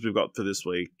the news we've got for this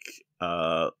week.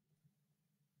 We're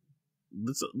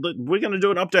going to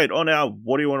do an update on our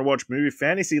What Do You Want to Watch movie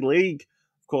fantasy league.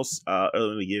 Of course,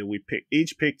 earlier in the year, we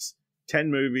each picked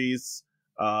 10 movies,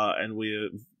 and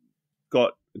we've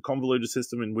got a convoluted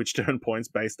system in which to earn points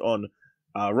based on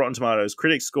Rotten Tomatoes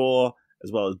critic score,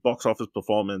 as well as box office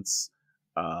performance.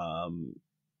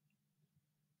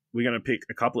 We're going to pick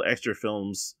a couple of extra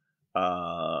films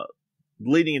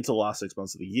leading into the last 6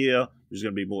 months of the year, which is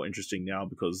going to be more interesting now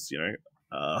because,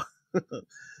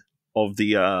 of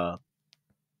the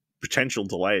potential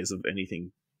delays of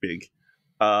anything big.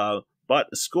 But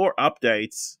score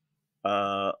updates.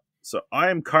 So I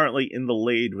am currently in the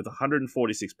lead with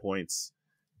 146 points.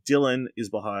 Dylan is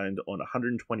behind on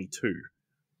 122.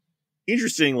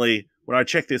 Interestingly, when I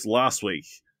checked this last week,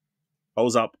 I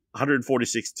was up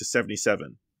 146 to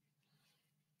 77.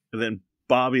 And then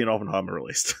Barbie and Oppenheimer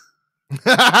released. And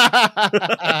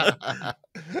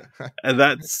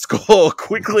that score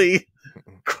quickly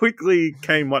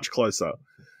came much closer.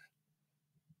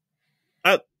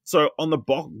 So on the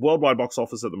worldwide box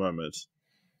office at the moment,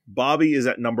 Barbie is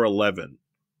at number 11.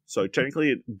 So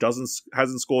technically it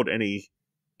hasn't scored any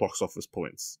box office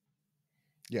points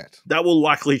yet. That will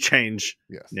likely change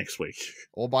next week.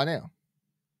 Or by now.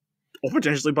 Or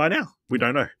potentially by now. We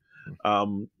don't know.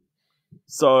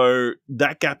 So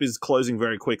that gap is closing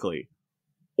very quickly.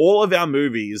 All of our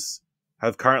movies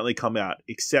have currently come out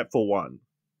except for one.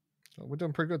 So we're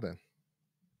doing pretty good then.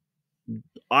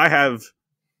 I have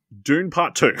Dune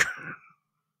Part 2. You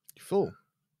fool.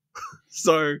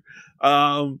 So,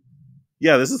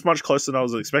 this is much closer than I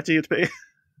was expecting it to be.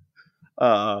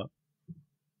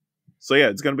 So yeah,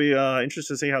 it's going to be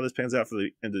interesting to see how this pans out for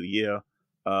the end of the year.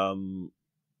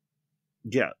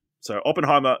 So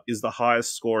Oppenheimer is the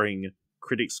highest scoring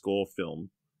critic score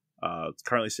film. It's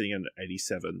currently sitting at an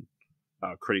 87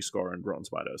 critic score on Rotten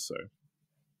Tomatoes. So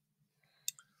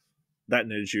that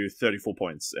netted you 34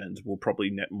 points and will probably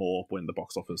net more when the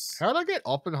box office. How did I get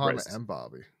Oppenheimer rest. and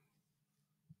Barbie?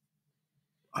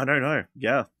 I don't know.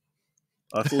 Yeah.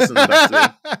 I have to listen to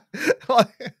that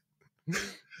too.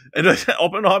 And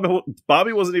Oppenheimer,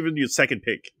 Barbie wasn't even your second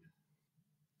pick.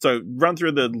 So run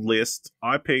through the list.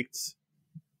 I picked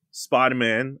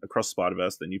Spider-Man Across the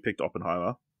Spider-Verse, then you picked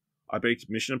Oppenheimer. I picked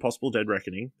Mission Impossible Dead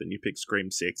Reckoning, then you picked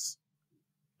Scream 6.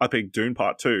 I picked Dune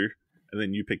Part 2, and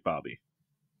then you picked Barbie.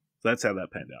 So that's how that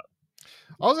panned out.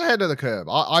 I was ahead of the curve.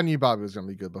 I knew Barbie was going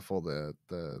to be good before the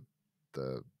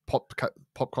pop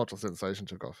culture sensation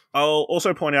took off. I'll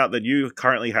also point out that you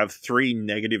currently have 3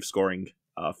 negative scoring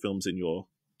films in your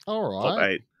top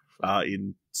 8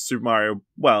 in Super Mario.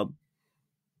 Well,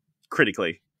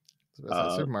 critically.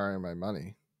 Super Mario made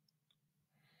money.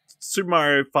 Super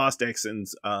Mario, Fast X, and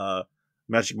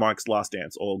Magic Mike's Last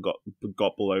Dance all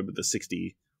got below the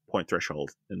 60 point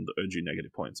threshold and earned you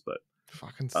negative points. But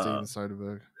fucking Steven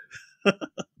Soderbergh.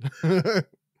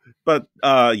 But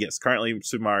yes, currently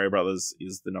Super Mario Brothers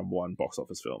is the #1 box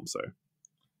office film. So,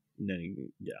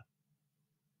 yeah.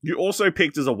 You also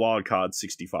picked as a wild card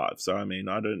 65. So I mean,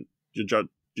 your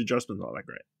judgment's not that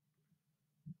great.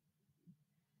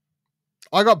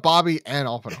 I got Barbie and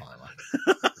Oppenheimer.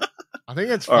 I think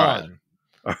it's fine.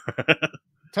 All right.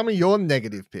 Tell me your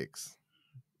negative picks.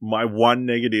 My one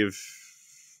negative,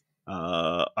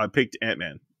 I picked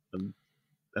Ant-Man and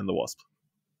the Wasp.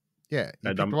 Yeah,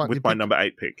 with my number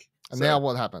 8 pick. And now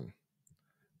what happened?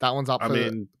 That one's up for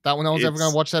that one. No one's ever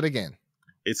going to watch that again.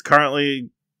 It's currently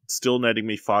still netting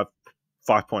me 5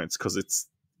 points because it's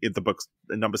in the books,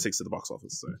 number 6 at the box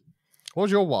office. So, what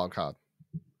was your wild card?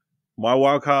 My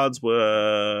wild cards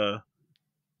were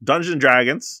Dungeons and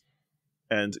Dragons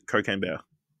and Cocaine Bear.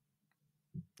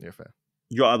 Yeah, fair.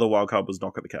 Your other wild card was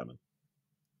Knock at the Cabin.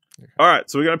 Okay. All right,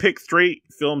 so we're going to pick 3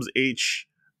 films each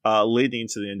leading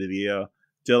into the end of the year.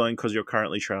 Dylan, because you're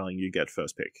currently trailing, you get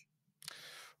first pick.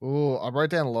 Oh, I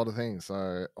wrote down a lot of things.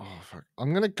 So, fuck.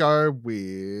 I'm going to go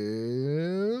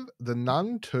with The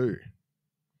Nun 2.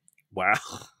 Wow.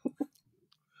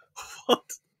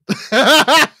 What?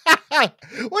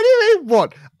 What do you mean,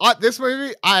 what? This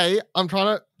movie,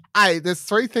 there's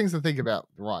 3 things to think about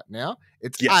right now.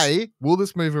 It's yes. A, will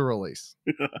this movie release?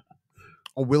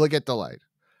 Or will it get delayed?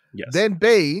 Yes. Then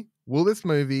B, will this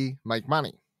movie make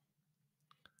money?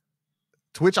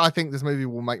 To which I think this movie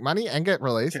will make money and get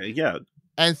released. Okay, yeah.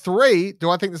 And 3, do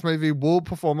I think this movie will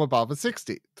perform above a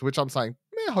 60? To which I'm saying,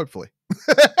 hopefully.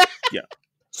 Yeah.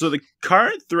 So the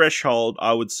current threshold,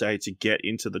 I would say, to get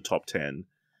into the top 10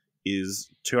 is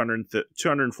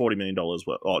 $240 million. Oh,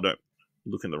 no.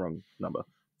 Looking at the wrong number.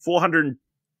 $427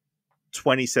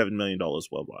 million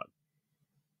worldwide.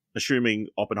 Assuming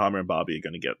Oppenheimer and Barbie are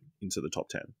going to get into the top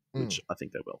 10, which I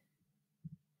think they will.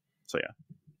 So, yeah.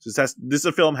 So this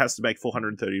film has to make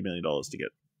 $430 million to get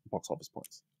box office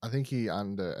points. I think you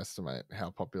underestimate how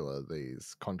popular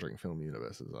these Conjuring film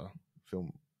universes are.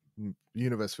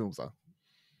 Universe films are.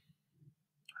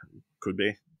 Could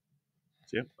be.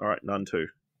 So, yeah. All right, Nun 2.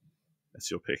 That's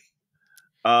your pick.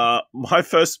 My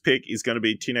first pick is going to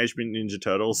be Teenage Mutant Ninja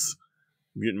Turtles,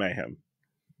 Mutant Mayhem.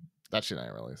 That shit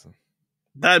ain't releasing.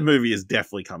 That movie is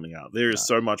definitely coming out. There is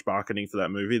so much marketing for that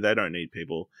movie. They don't need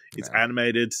people. It's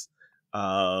animated.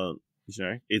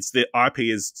 It's the IP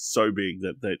is so big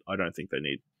that I don't think they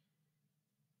need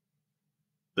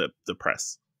the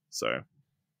press. So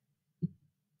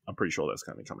I'm pretty sure that's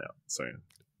going to come out. So,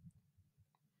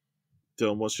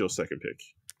 Dylan, what's your second pick?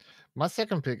 My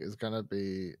second pick is going to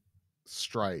be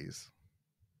Strays.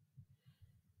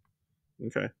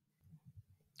 Okay.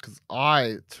 Because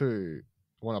I, too,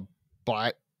 want to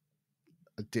bite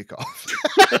a dick off.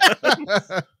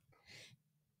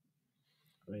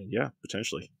 I mean, yeah,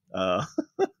 potentially. Yeah,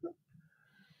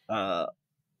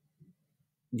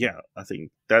 I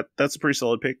think that's a pretty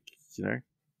solid pick,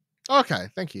 Okay,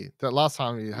 thank you. That last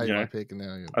time you hated my pick, and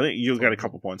now I think you'll get a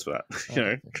couple points for that.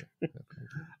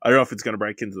 I don't know if it's going to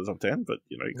break into the top 10, but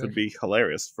it could be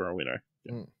hilarious for all we know.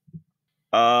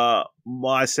 Yeah.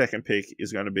 My second pick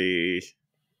is going to be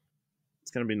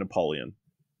Napoleon,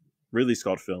 Ridley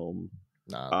Scott film.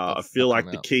 I feel like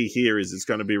the key here is it's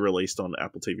going to be released on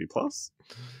Apple TV Plus,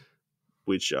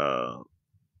 which that'll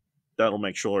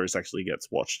make sure it actually gets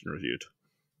watched and reviewed.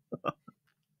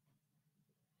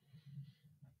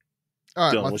 All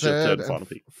right, Dylan, what's your third and final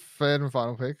pick? Third and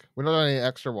final pick. We're not doing any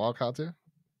extra wild cards here.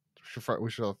 We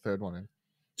should have a third one in.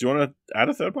 Do you want to add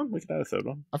a third one? We can add a third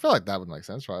one. I feel like that would make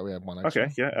sense, right? We have one extra.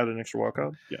 Okay, yeah, add an extra wild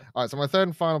card. Yeah. All right, so my third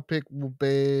and final pick will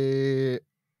be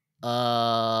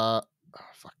fucking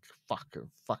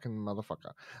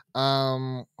motherfucker.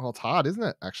 Well, it's hard, isn't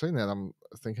it? Actually, now that I'm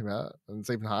thinking about it, and it's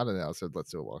even harder now. I said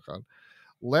let's do a wild card.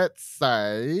 Let's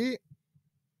say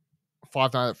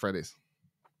Five Nights at Freddy's.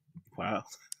 Wow.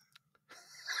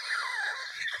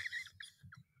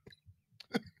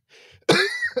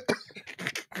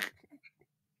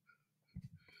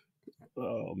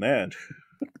 Oh man.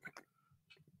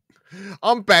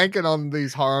 I'm banking on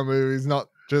these horror movies, not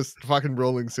just fucking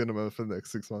ruling cinema for the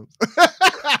next 6 months.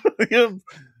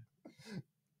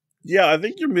 Yeah, I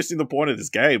think you're missing the point of this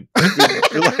game.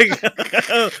 You're like,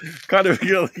 kind of,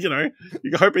 you're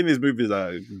hoping these movies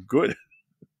are good.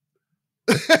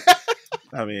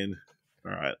 I mean,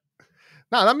 all right.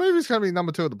 No, that movie's going to be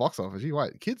number 2 at the box office. You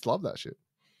wait, kids love that shit.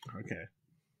 Okay.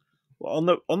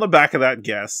 Well, on the back of that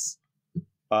guess,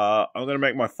 I'm going to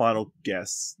make my final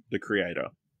guess: The Creator.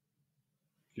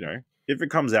 If it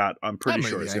comes out, I'm pretty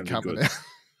sure it's going to be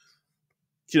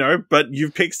good. But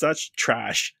you've picked such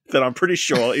trash that I'm pretty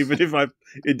sure, even if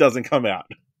it doesn't come out,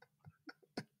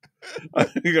 I'm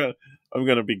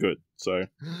gonna be good. So,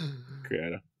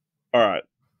 Creator. All right.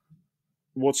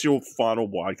 What's your final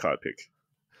wildcard pick?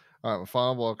 All right, my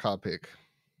final wildcard pick.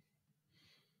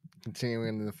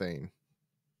 Continuing the theme.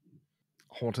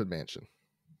 Haunted Mansion.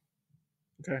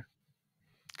 Okay.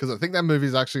 Because I think that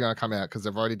movie's actually going to come out because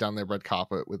they've already done their red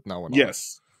carpet with no one.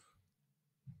 Yes.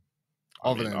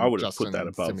 I would have put that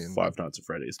above Five Nights at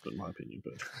Freddy's, but in my opinion.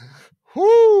 But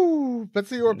whoo,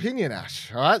 that's your opinion,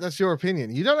 Ash. All right, that's your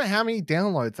opinion. You don't know how many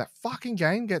downloads that fucking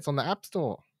game gets on the App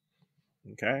Store.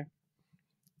 Okay.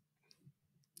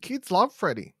 Kids love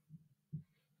Freddy.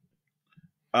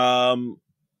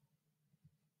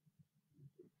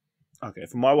 Okay,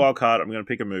 for my wild card, I'm going to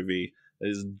pick a movie that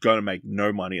is going to make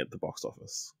no money at the box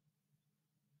office.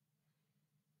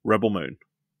 Rebel Moon.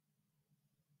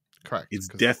 Correct. It's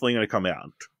definitely going to come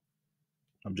out.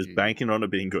 I'm just banking on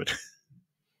it being good.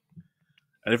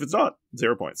 And if it's not,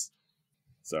 0 points.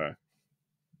 So,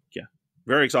 yeah.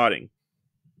 Very exciting.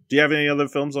 Do you have any other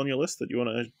films on your list that you want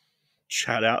to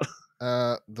chat out?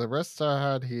 The rest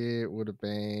I had here would have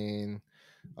been...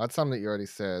 I had some that you already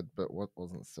said, but what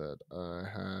wasn't said? I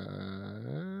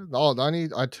had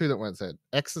 2 that weren't said.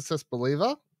 Exorcist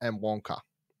Believer and Wonka.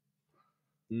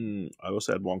 I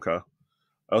also had Wonka.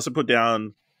 I also put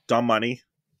down Dumb Money,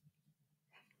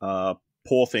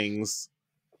 Poor Things,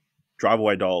 Drive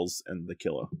Away Dolls, and The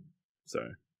Killer. So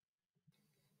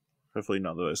hopefully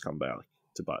none of those come back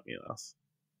to bite me in the ass.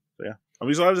 So yeah, I'm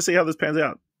excited to see how this pans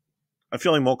out. I'm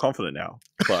feeling more confident now,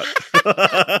 but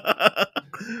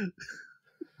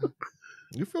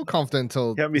you feel confident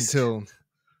until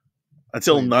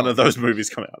none of those movies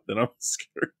come out. Then I'm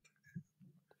scared.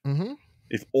 Mm-hmm.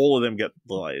 If all of them get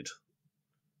delayed.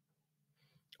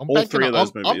 I'm all 3 of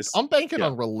those movies. I'm banking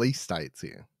on release dates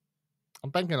here. I'm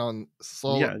banking on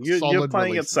solid. You're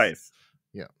playing releases. it safe.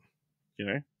 Yeah.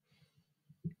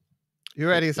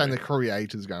 You're already saying The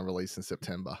Creator is going to release in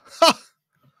September.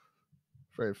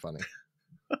 Very funny.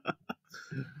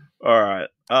 All right.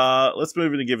 Let's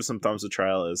move in and give us some thumbs to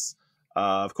trailers.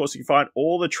 Of course, you can find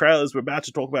all the trailers we're about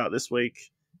to talk about this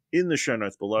week in the show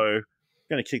notes below. I'm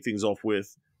going to kick things off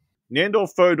with Nandor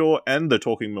Fodor and the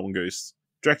Talking Mongoose,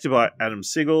 directed by Adam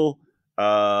Siegel,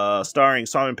 starring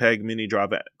Simon Pegg, Minnie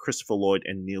Driver, Christopher Lloyd,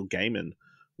 and Neil Gaiman.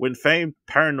 When famed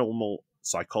paranormal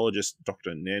psychologist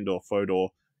Dr. Nandor Fodor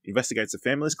investigates a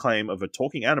family's claim of a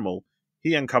talking animal,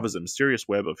 he uncovers a mysterious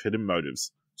web of hidden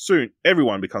motives. Soon,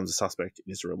 everyone becomes a suspect in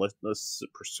his relentless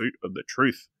pursuit of the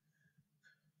truth.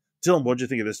 Dylan, what do you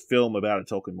think of this film about a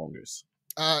talking mongoose?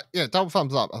 Yeah, double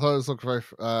thumbs up. I thought it looked very,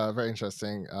 very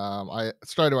interesting. I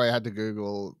straight away had to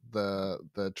Google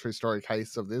the true story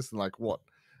case of this and like what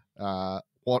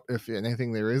if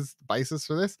anything there is basis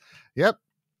for this. Yep,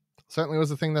 certainly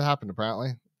was a thing that happened.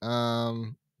 Apparently,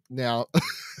 now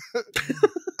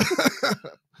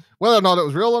whether or not it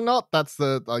was real or not, that's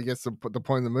the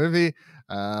point of the movie.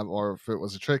 Or if it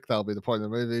was a trick, that'll be the point of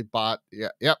the movie. But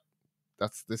yep.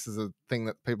 This is a thing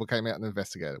that people came out and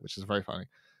investigated, which is very funny.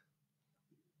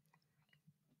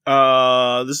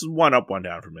 This is 1 up, 1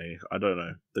 down for me. I don't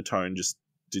know. The tone just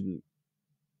didn't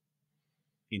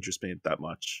interest me that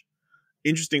much.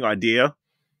 Interesting idea,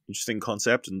 interesting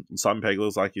concept, and Simon Pegg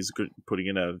looks like he's putting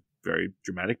in a very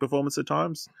dramatic performance at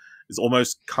times. It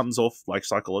almost comes off like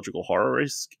psychological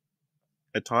horror-esque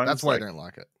at times. That's why I don't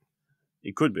like it.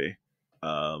 It could be.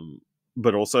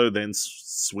 But also then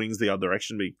swings the other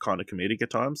direction, be kind of comedic at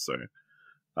times. So,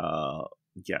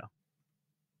 yeah.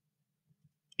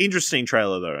 Interesting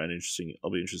trailer, though, and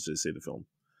I'll be interested to see the film.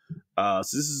 So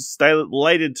this is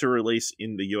slated to release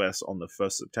in the US on the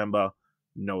 1st September.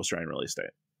 No Australian release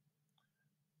date.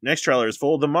 Next trailer is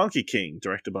for The Monkey King,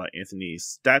 directed by Anthony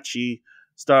Stacchi,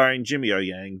 starring Jimmy O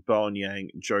Yang, Bowen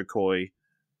Yang, Joe Coy,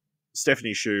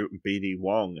 Stephanie Hsu, and B.D.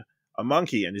 Wong. A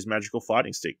monkey and his magical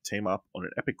fighting stick team up on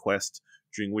an epic quest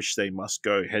during which they must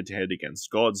go head-to-head against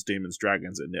gods, demons,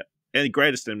 dragons, and the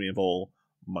greatest enemy of all,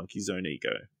 Monkey's own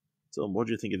ego. So what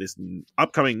do you think of this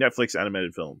upcoming Netflix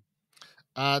animated film?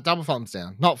 Double thumbs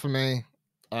down. Not for me.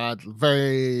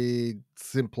 Very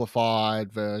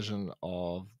simplified version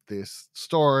of this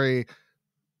story.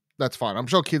 That's fine. I'm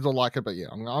sure kids will like it, but yeah,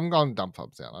 I'm going dumb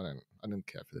thumbs down. I didn't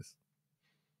care for this.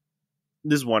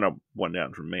 This is one up, one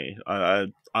down from me.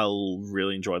 I'll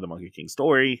really enjoy the Monkey King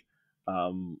story.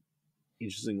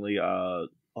 Interestingly,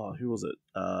 who was it?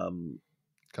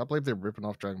 Can't believe they're ripping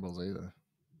off Dragon Ball Z though.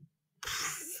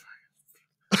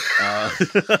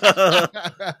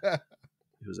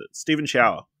 Who was it? Stephen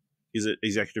Chow is an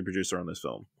executive producer on this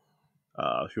film,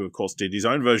 who of course did his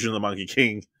own version of the Monkey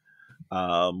King,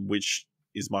 which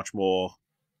is much more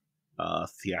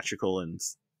theatrical and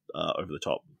over the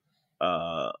top.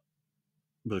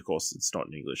 But of course, it's not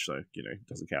in English, so it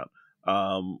doesn't count.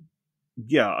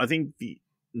 Yeah, I think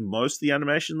most of the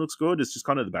animation looks good. It's just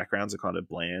kind of the backgrounds are kind of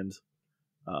bland.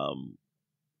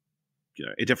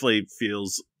 It definitely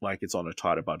feels like it's on a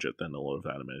tighter budget than a lot of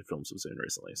animated films we've seen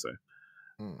recently. So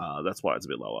that's why it's a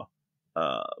bit lower.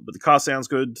 But the cast sounds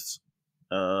good.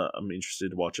 I'm interested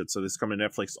to watch it. So this is coming to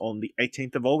Netflix on the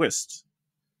 18th of August.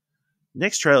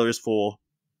 Next trailer is for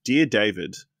Dear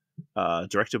David,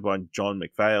 directed by John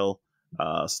McPhail,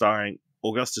 starring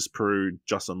Augustus Peru,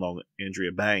 Justin Long,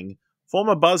 Andrea Bang.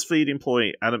 Former BuzzFeed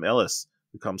employee Adam Ellis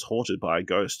becomes haunted by a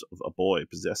ghost of a boy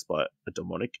possessed by a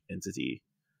demonic entity.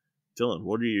 Dylan,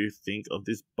 what do you think of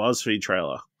this BuzzFeed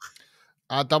trailer?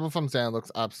 Double thumbs down.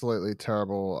 Looks absolutely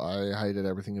terrible. I hated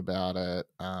everything about it.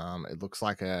 It looks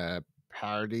like a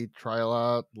parody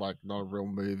trailer, like not a real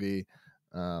movie.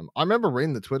 I remember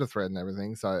reading the Twitter thread and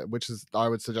everything, so I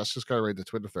would suggest just go read the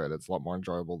Twitter thread. It's a lot more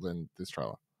enjoyable than this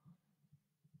trailer.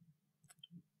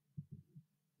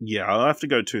 Yeah, I'll have to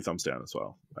go 2 thumbs down as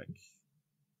well.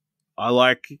 I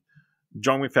like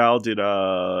John McPhail did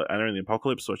Anna and the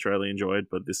Apocalypse, which I really enjoyed,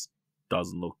 but this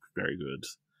doesn't look very good.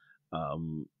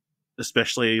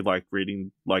 Especially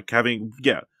reading, we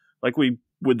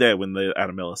were there when the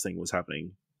Adam Ellis thing was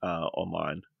happening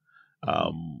online.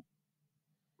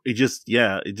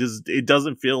 It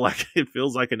doesn't feel like it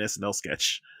feels like an SNL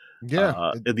sketch.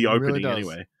 Yeah, in the opening really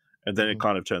anyway, and then it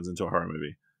kind of turns into a horror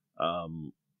movie.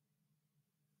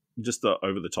 Just the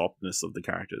over the topness of the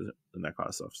characters and that kind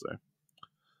of stuff. So,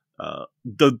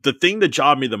 the thing that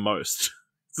jarred me the most,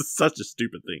 it's such a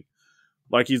stupid thing.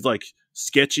 He's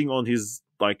sketching on his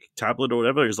tablet or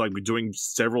whatever. He's doing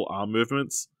several arm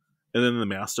movements, and then the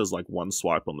mouse does one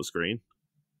swipe on the screen,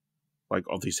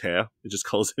 of his hair. It just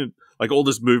colors in all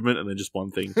this movement and then just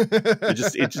one thing.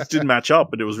 it just didn't match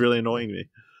up, and it was really annoying me.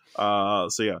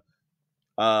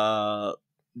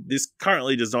 This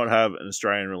currently does not have an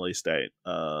Australian release date.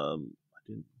 I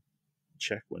didn't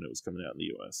check when it was coming out in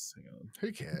the US. Hang on.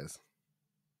 Who cares?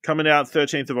 Coming out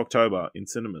 13th of October in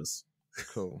cinemas.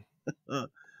 Cool.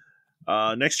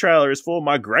 Next trailer is for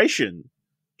Migration,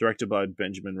 directed by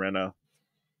Benjamin Renner,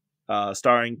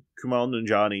 starring Kumail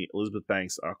Nanjiani, Elizabeth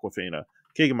Banks, Awkwafina,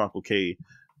 Keegan-Michael Key,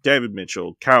 David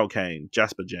Mitchell, Carol Kane,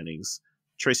 Jasper Jennings,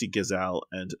 Tracy Gazelle,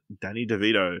 and Danny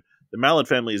DeVito. The Mallard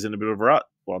family is in a bit of a rut.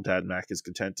 While Dad Mac is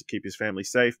content to keep his family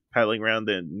safe, paddling around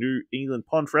their New England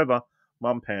pond forever,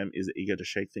 Mum Pam is eager to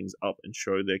shake things up and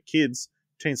show their kids,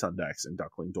 teen son Dax and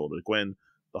duckling daughter Gwen,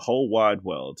 the whole wide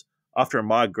world. After a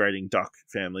migrating duck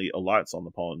family alights on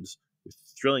the pond, with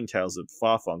thrilling tales of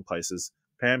far-flung places,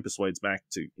 Pam persuades Mac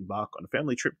to embark on a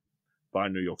family trip via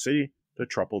New York City to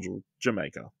tropical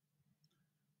Jamaica.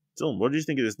 Dylan, what do you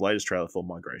think of this latest trailer for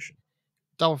Migration?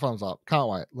 Double thumbs up. Can't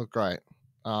wait. Look great.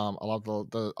 I love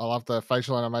the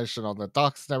facial animation on the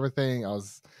ducks and everything. I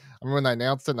remember when they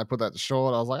announced it and they put that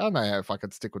short, I was like, I don't know if I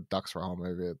could stick with ducks for a whole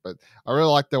movie, but I really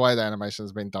like the way the animation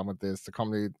has been done with this. The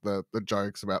comedy, the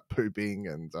jokes about pooping,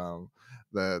 and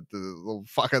the little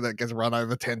fucker that gets run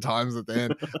over 10 times at the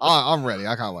end. I'm ready.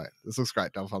 I can't wait. This looks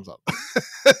great. Double thumbs up.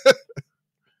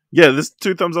 Yeah, this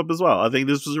 2 thumbs up as well. I think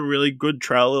this was a really good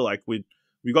trailer. We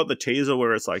got the teaser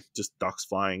where it's just ducks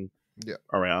flying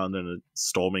around and it's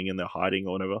storming and they're hiding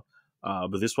or whatever.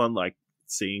 But this one,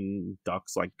 seeing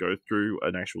ducks go through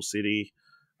an actual city.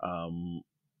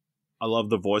 I love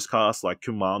the voice cast.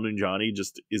 Kumail Nanjiani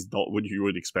just is not what you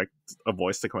would expect a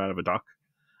voice to come out of a duck,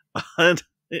 and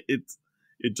it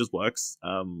just works.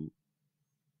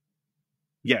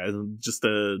 Just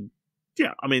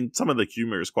yeah, I mean, some of the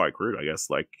humor is quite crude, I guess.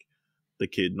 Like the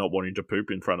kid not wanting to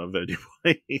poop in front of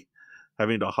anybody,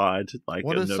 having to hide like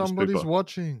What a if nervous somebody's pooper.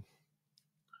 watching?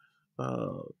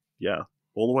 Yeah,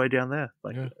 all the way down there,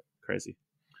 like Yeah. crazy.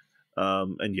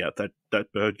 And yeah,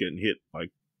 that bird getting hit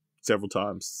like several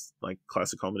times, like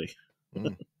classic comedy.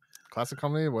 Classic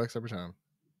comedy works every time.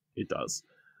 It does.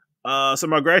 So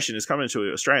Migration is coming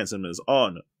to Australian cinemas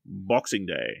on Boxing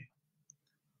Day.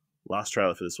 Last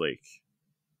trailer for this week.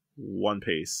 One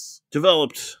Piece.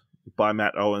 Developed by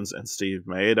Matt Owens and Steve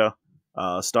Maeda.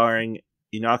 Starring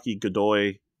Inaki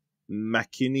Godoy,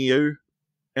 Makinio,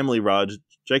 Emily Rudd,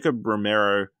 Jacob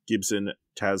Romero, Gibson,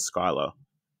 Taz Skylar.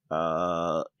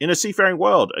 In a seafaring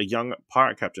world, a young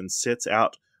pirate captain sets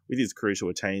out with his crew to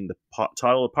attain the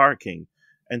title of Pirate King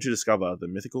and to discover the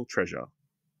mythical treasure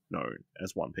known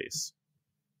as One Piece.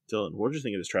 Dylan, what did you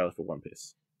think of this trailer for One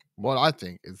Piece? What I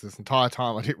think is this entire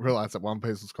time I didn't realize that One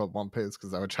Piece was called One Piece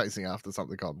because they were chasing after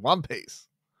something called One Piece.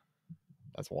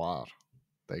 That's wild.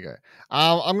 There you go.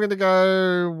 I'm going to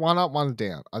go one up, one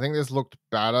down. I think this looked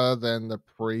better than the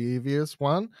previous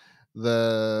one.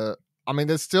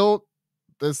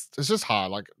 It's just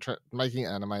hard. Like making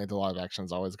anime into live action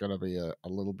is always going to be a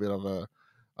little bit of a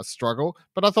struggle.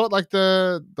 But I thought like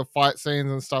the fight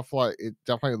scenes and stuff, like it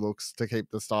definitely looks to keep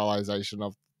the stylization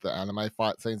of the anime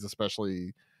fight scenes,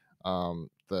 especially the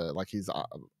like his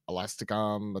elastic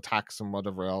arm attacks and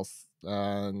whatever else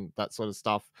and that sort of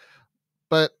stuff.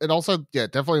 But it also, yeah,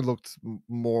 definitely looked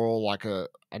more like an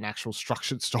actual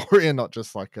structured story and not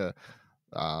just like a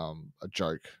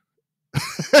joke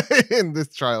in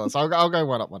this trailer. So I'll go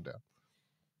one up, one down.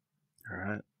 All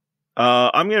right.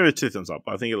 I'm giving it 2 thumbs up.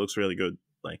 I think it looks really good.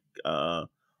 Like,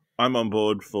 I'm on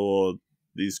board for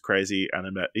these crazy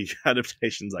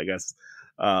adaptations, I guess.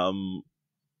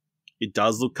 It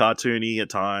does look cartoony at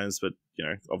times, but you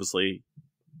know, obviously,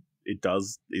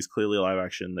 it's clearly live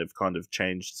action. They've kind of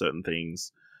changed certain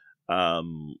things.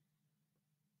 Yeah,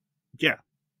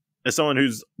 as someone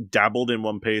who's dabbled in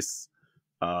One Piece,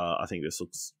 I think this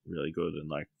looks really good, and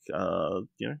like, you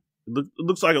know, it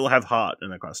looks like it'll have heart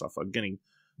and that kind of stuff. I'm getting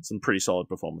some pretty solid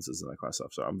performances and that kind of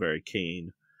stuff, so I'm very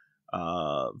keen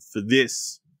for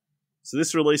this. So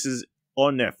this releases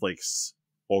on Netflix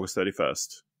August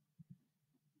 31st.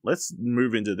 Let's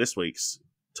move into this week's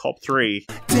top 3.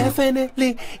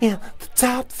 Definitely in the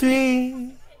top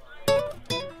 3.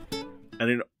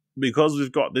 And because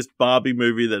we've got this Barbie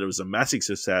movie that it was a massive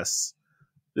success,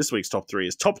 this week's top 3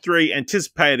 is top 3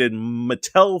 anticipated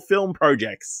Mattel film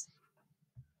projects.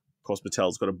 Of course,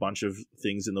 Mattel's got a bunch of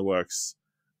things in the works,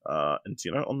 and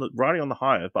you know, riding on the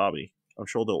high of Barbie, I'm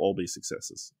sure they'll all be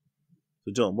successes.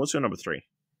 So, Dylan, what's your number 3?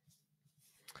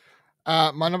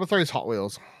 My number 3 is Hot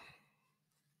Wheels.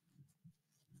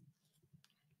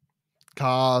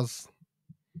 Cars.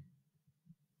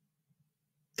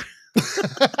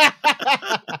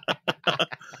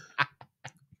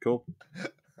 Cool.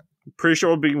 Pretty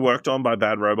sure it's being worked on by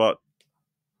Bad Robot.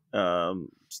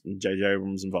 J.J.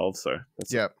 Abrams involved, so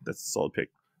that's a solid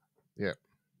pick. Yeah.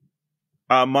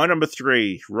 My number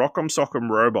 3, Rock'em Sock'em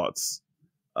Robots.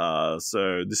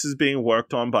 So this is being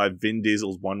worked on by Vin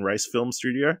Diesel's One Race film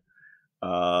studio.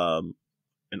 And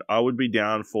I would be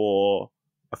down for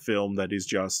a film that is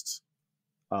just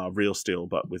Real Steel,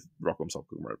 but with Rock'em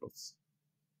Sock'em Robots.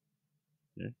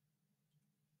 Yeah.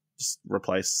 Just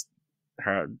replace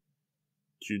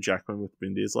Hugh Jackman with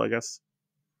Vin Diesel, I guess.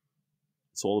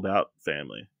 It's all about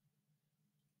family.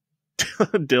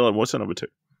 Dylan, what's your number 2?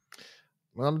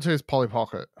 My number 2 is Polly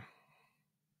Pocket.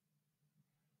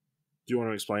 Do you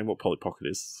want to explain what Polly Pocket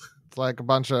is? It's like a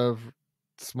bunch of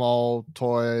small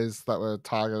toys that were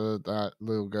targeted at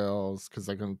little girls because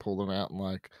they can pull them out and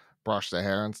like brush their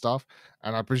hair and stuff.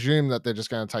 And I presume that they're just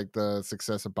going to take the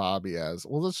success of Barbie as,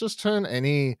 well, let's just turn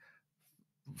any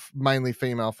mainly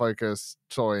female focused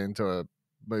toy into a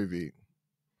movie.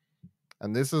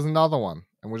 And this is another one.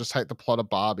 And we'll just take the plot of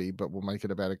Barbie, but we'll make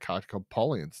it about a character called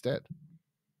Polly instead.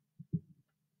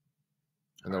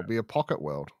 And there'll be a pocket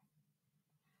world.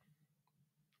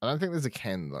 I don't think there's a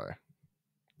Ken though.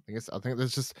 I think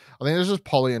there's just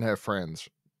Polly and her friends.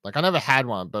 Like I never had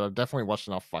one, but I've definitely watched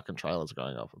enough fucking trailers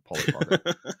going off of Polly Pocket.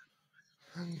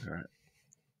 All right.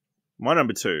 My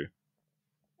number 2,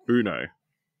 Uno.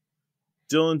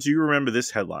 Dylan, do you remember this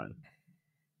headline?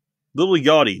 Lil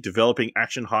Yachty developing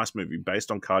action heist movie based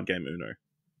on card game Uno.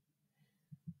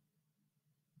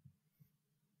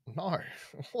 No.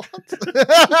 What?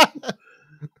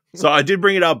 So I did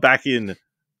bring it up back in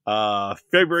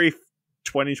February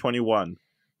 2021.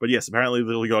 But yes, apparently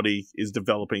Lil Yachty is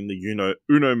developing the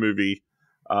Uno movie.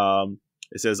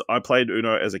 It says, I played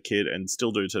Uno as a kid and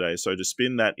still do today, so to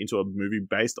spin that into a movie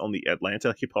based on the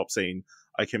Atlanta hip-hop scene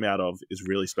I came out of is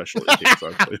really special.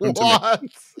 What?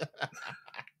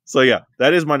 So yeah,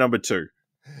 that is my number 2.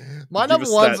 My Give number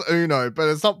us one's that. Uno, but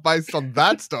it's not based on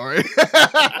that story.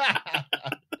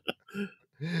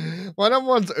 My number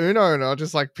one's Uno, and I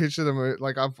just like picture the movie.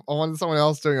 Like I wanted someone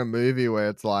else doing a movie where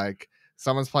it's like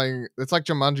someone's playing. It's like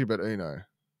Jumanji, but Uno.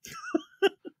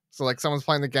 So like someone's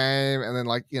playing the game, and then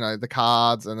like the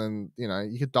cards, and then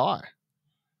you could die.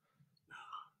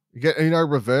 You get Uno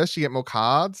reverse, you get more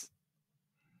cards.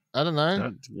 I don't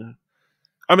know. Yeah.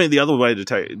 I mean, the other way to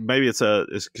take maybe it's a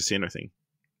casino thing,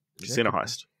 casino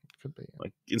heist. Could be.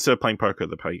 Like instead of playing poker,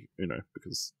 they play Uno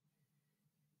because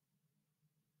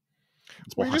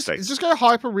it's more high stakes. Just go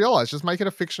hyper realize. Just make it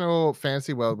a fictional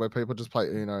fantasy world where people just play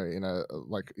Uno in a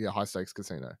high stakes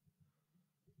casino.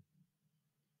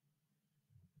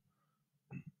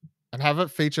 And have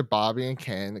it feature Barbie and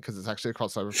Ken because it's actually a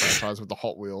crossover franchise with the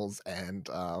Hot Wheels and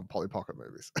Polly Pocket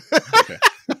movies. Okay.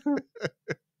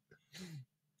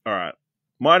 All right.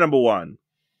 My number 1,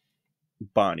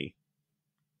 Barney.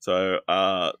 So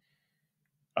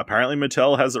apparently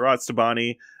Mattel has the rights to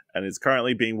Barney and it's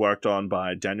currently being worked on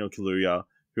by Daniel Kaluuya,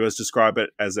 who has described it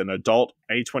as an adult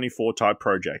A24 type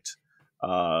project.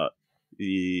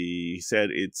 He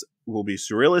said it will be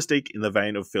surrealistic in the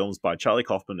vein of films by Charlie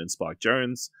Kaufman and Spike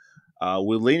Jonze.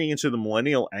 We're leaning into the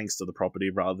millennial angst of the property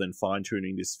rather than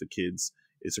fine-tuning this for kids.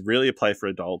 It's really a play for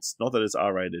adults. Not that it's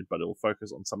R-rated, but it will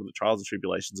focus on some of the trials and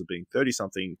tribulations of being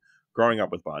 30-something, growing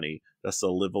up with Barney. That's the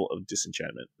level of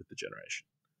disenchantment with the generation.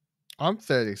 I'm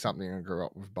 30-something and grew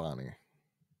up with Barney.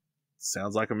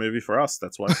 Sounds like a movie for us.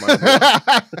 That's why it's my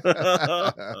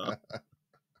number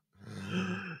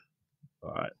 1.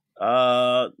 All right.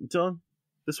 Dylan,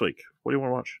 this week, what do you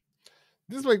want to watch?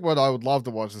 This week, what I would love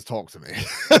to watch is Talk to Me.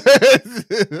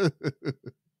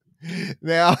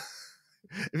 Now,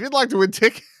 if you'd like to win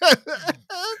tickets...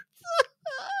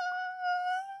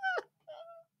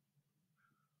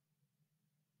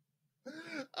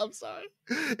 I'm sorry.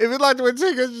 If you'd like to win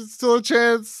tickets, there's still a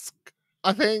chance,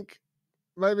 I think.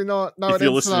 Maybe not. No, if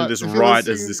you're listening to this right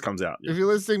as this comes out. Yeah. If you're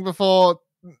listening before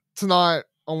tonight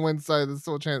on Wednesday, there's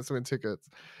still a chance to win tickets.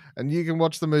 And you can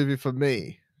watch the movie for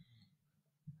me.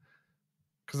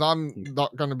 Because I'm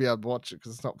not going to be able to watch it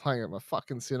because it's not playing at my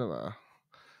fucking cinema.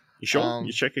 You sure?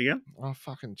 You check again? I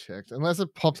fucking checked. Unless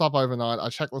it pops up overnight. I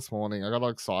checked this morning. I got all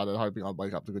excited, hoping I'd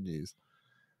wake up to good news.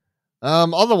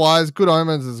 Otherwise, Good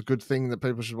Omens is a good thing that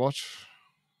people should watch.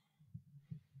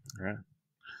 All right.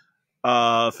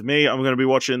 For me, I'm going to be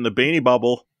watching The Beanie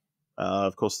Bubble.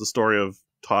 Of course, the story of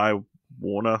Ty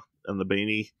Warner and the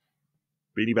Beanie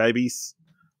Babies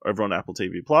over on Apple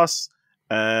TV Plus,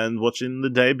 and watching the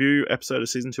debut episode of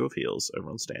season 2 of Heels over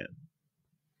on Stan.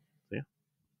 Yeah,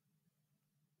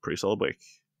 pretty solid week.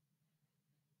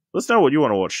 Let's know what you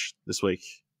want to watch this week,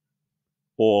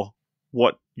 or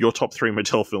what your top 3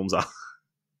 Mattel films are,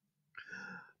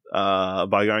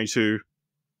 by going to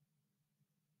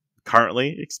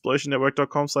currently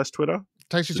explosionnetwork.com/Twitter.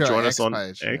 Takes you to to join our us on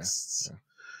page. X. Yeah.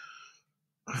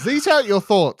 Zete out your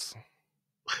thoughts.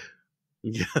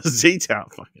 Yeah, Zete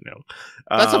out, fucking hell.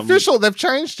 That's official. They've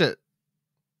changed it.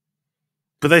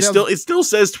 But it still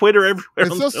says Twitter everywhere.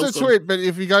 It still says tweet, but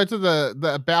if you go to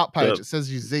the about page, it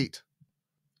says you Zete.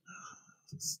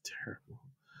 It's terrible.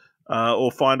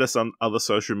 Or find us on other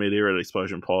social media at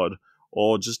Explosion Pod,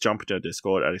 or just jump into our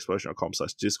Discord at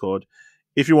explosion.com/Discord.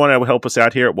 If you want to help us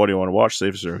out here at What Do You Want to Watch,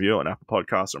 leave us a review on Apple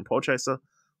Podcasts or on Podchaser.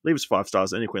 Leave us 5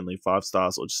 stars, and you can leave 5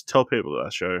 stars, or just tell people about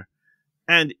our show.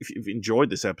 And if you've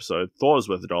enjoyed this episode, thought it was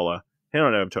worth $1, head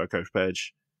on over to our coach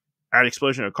page at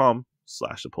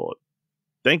explosion.com/support.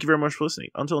 Thank you very much for listening.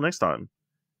 Until next time,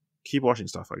 keep watching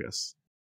stuff, I guess.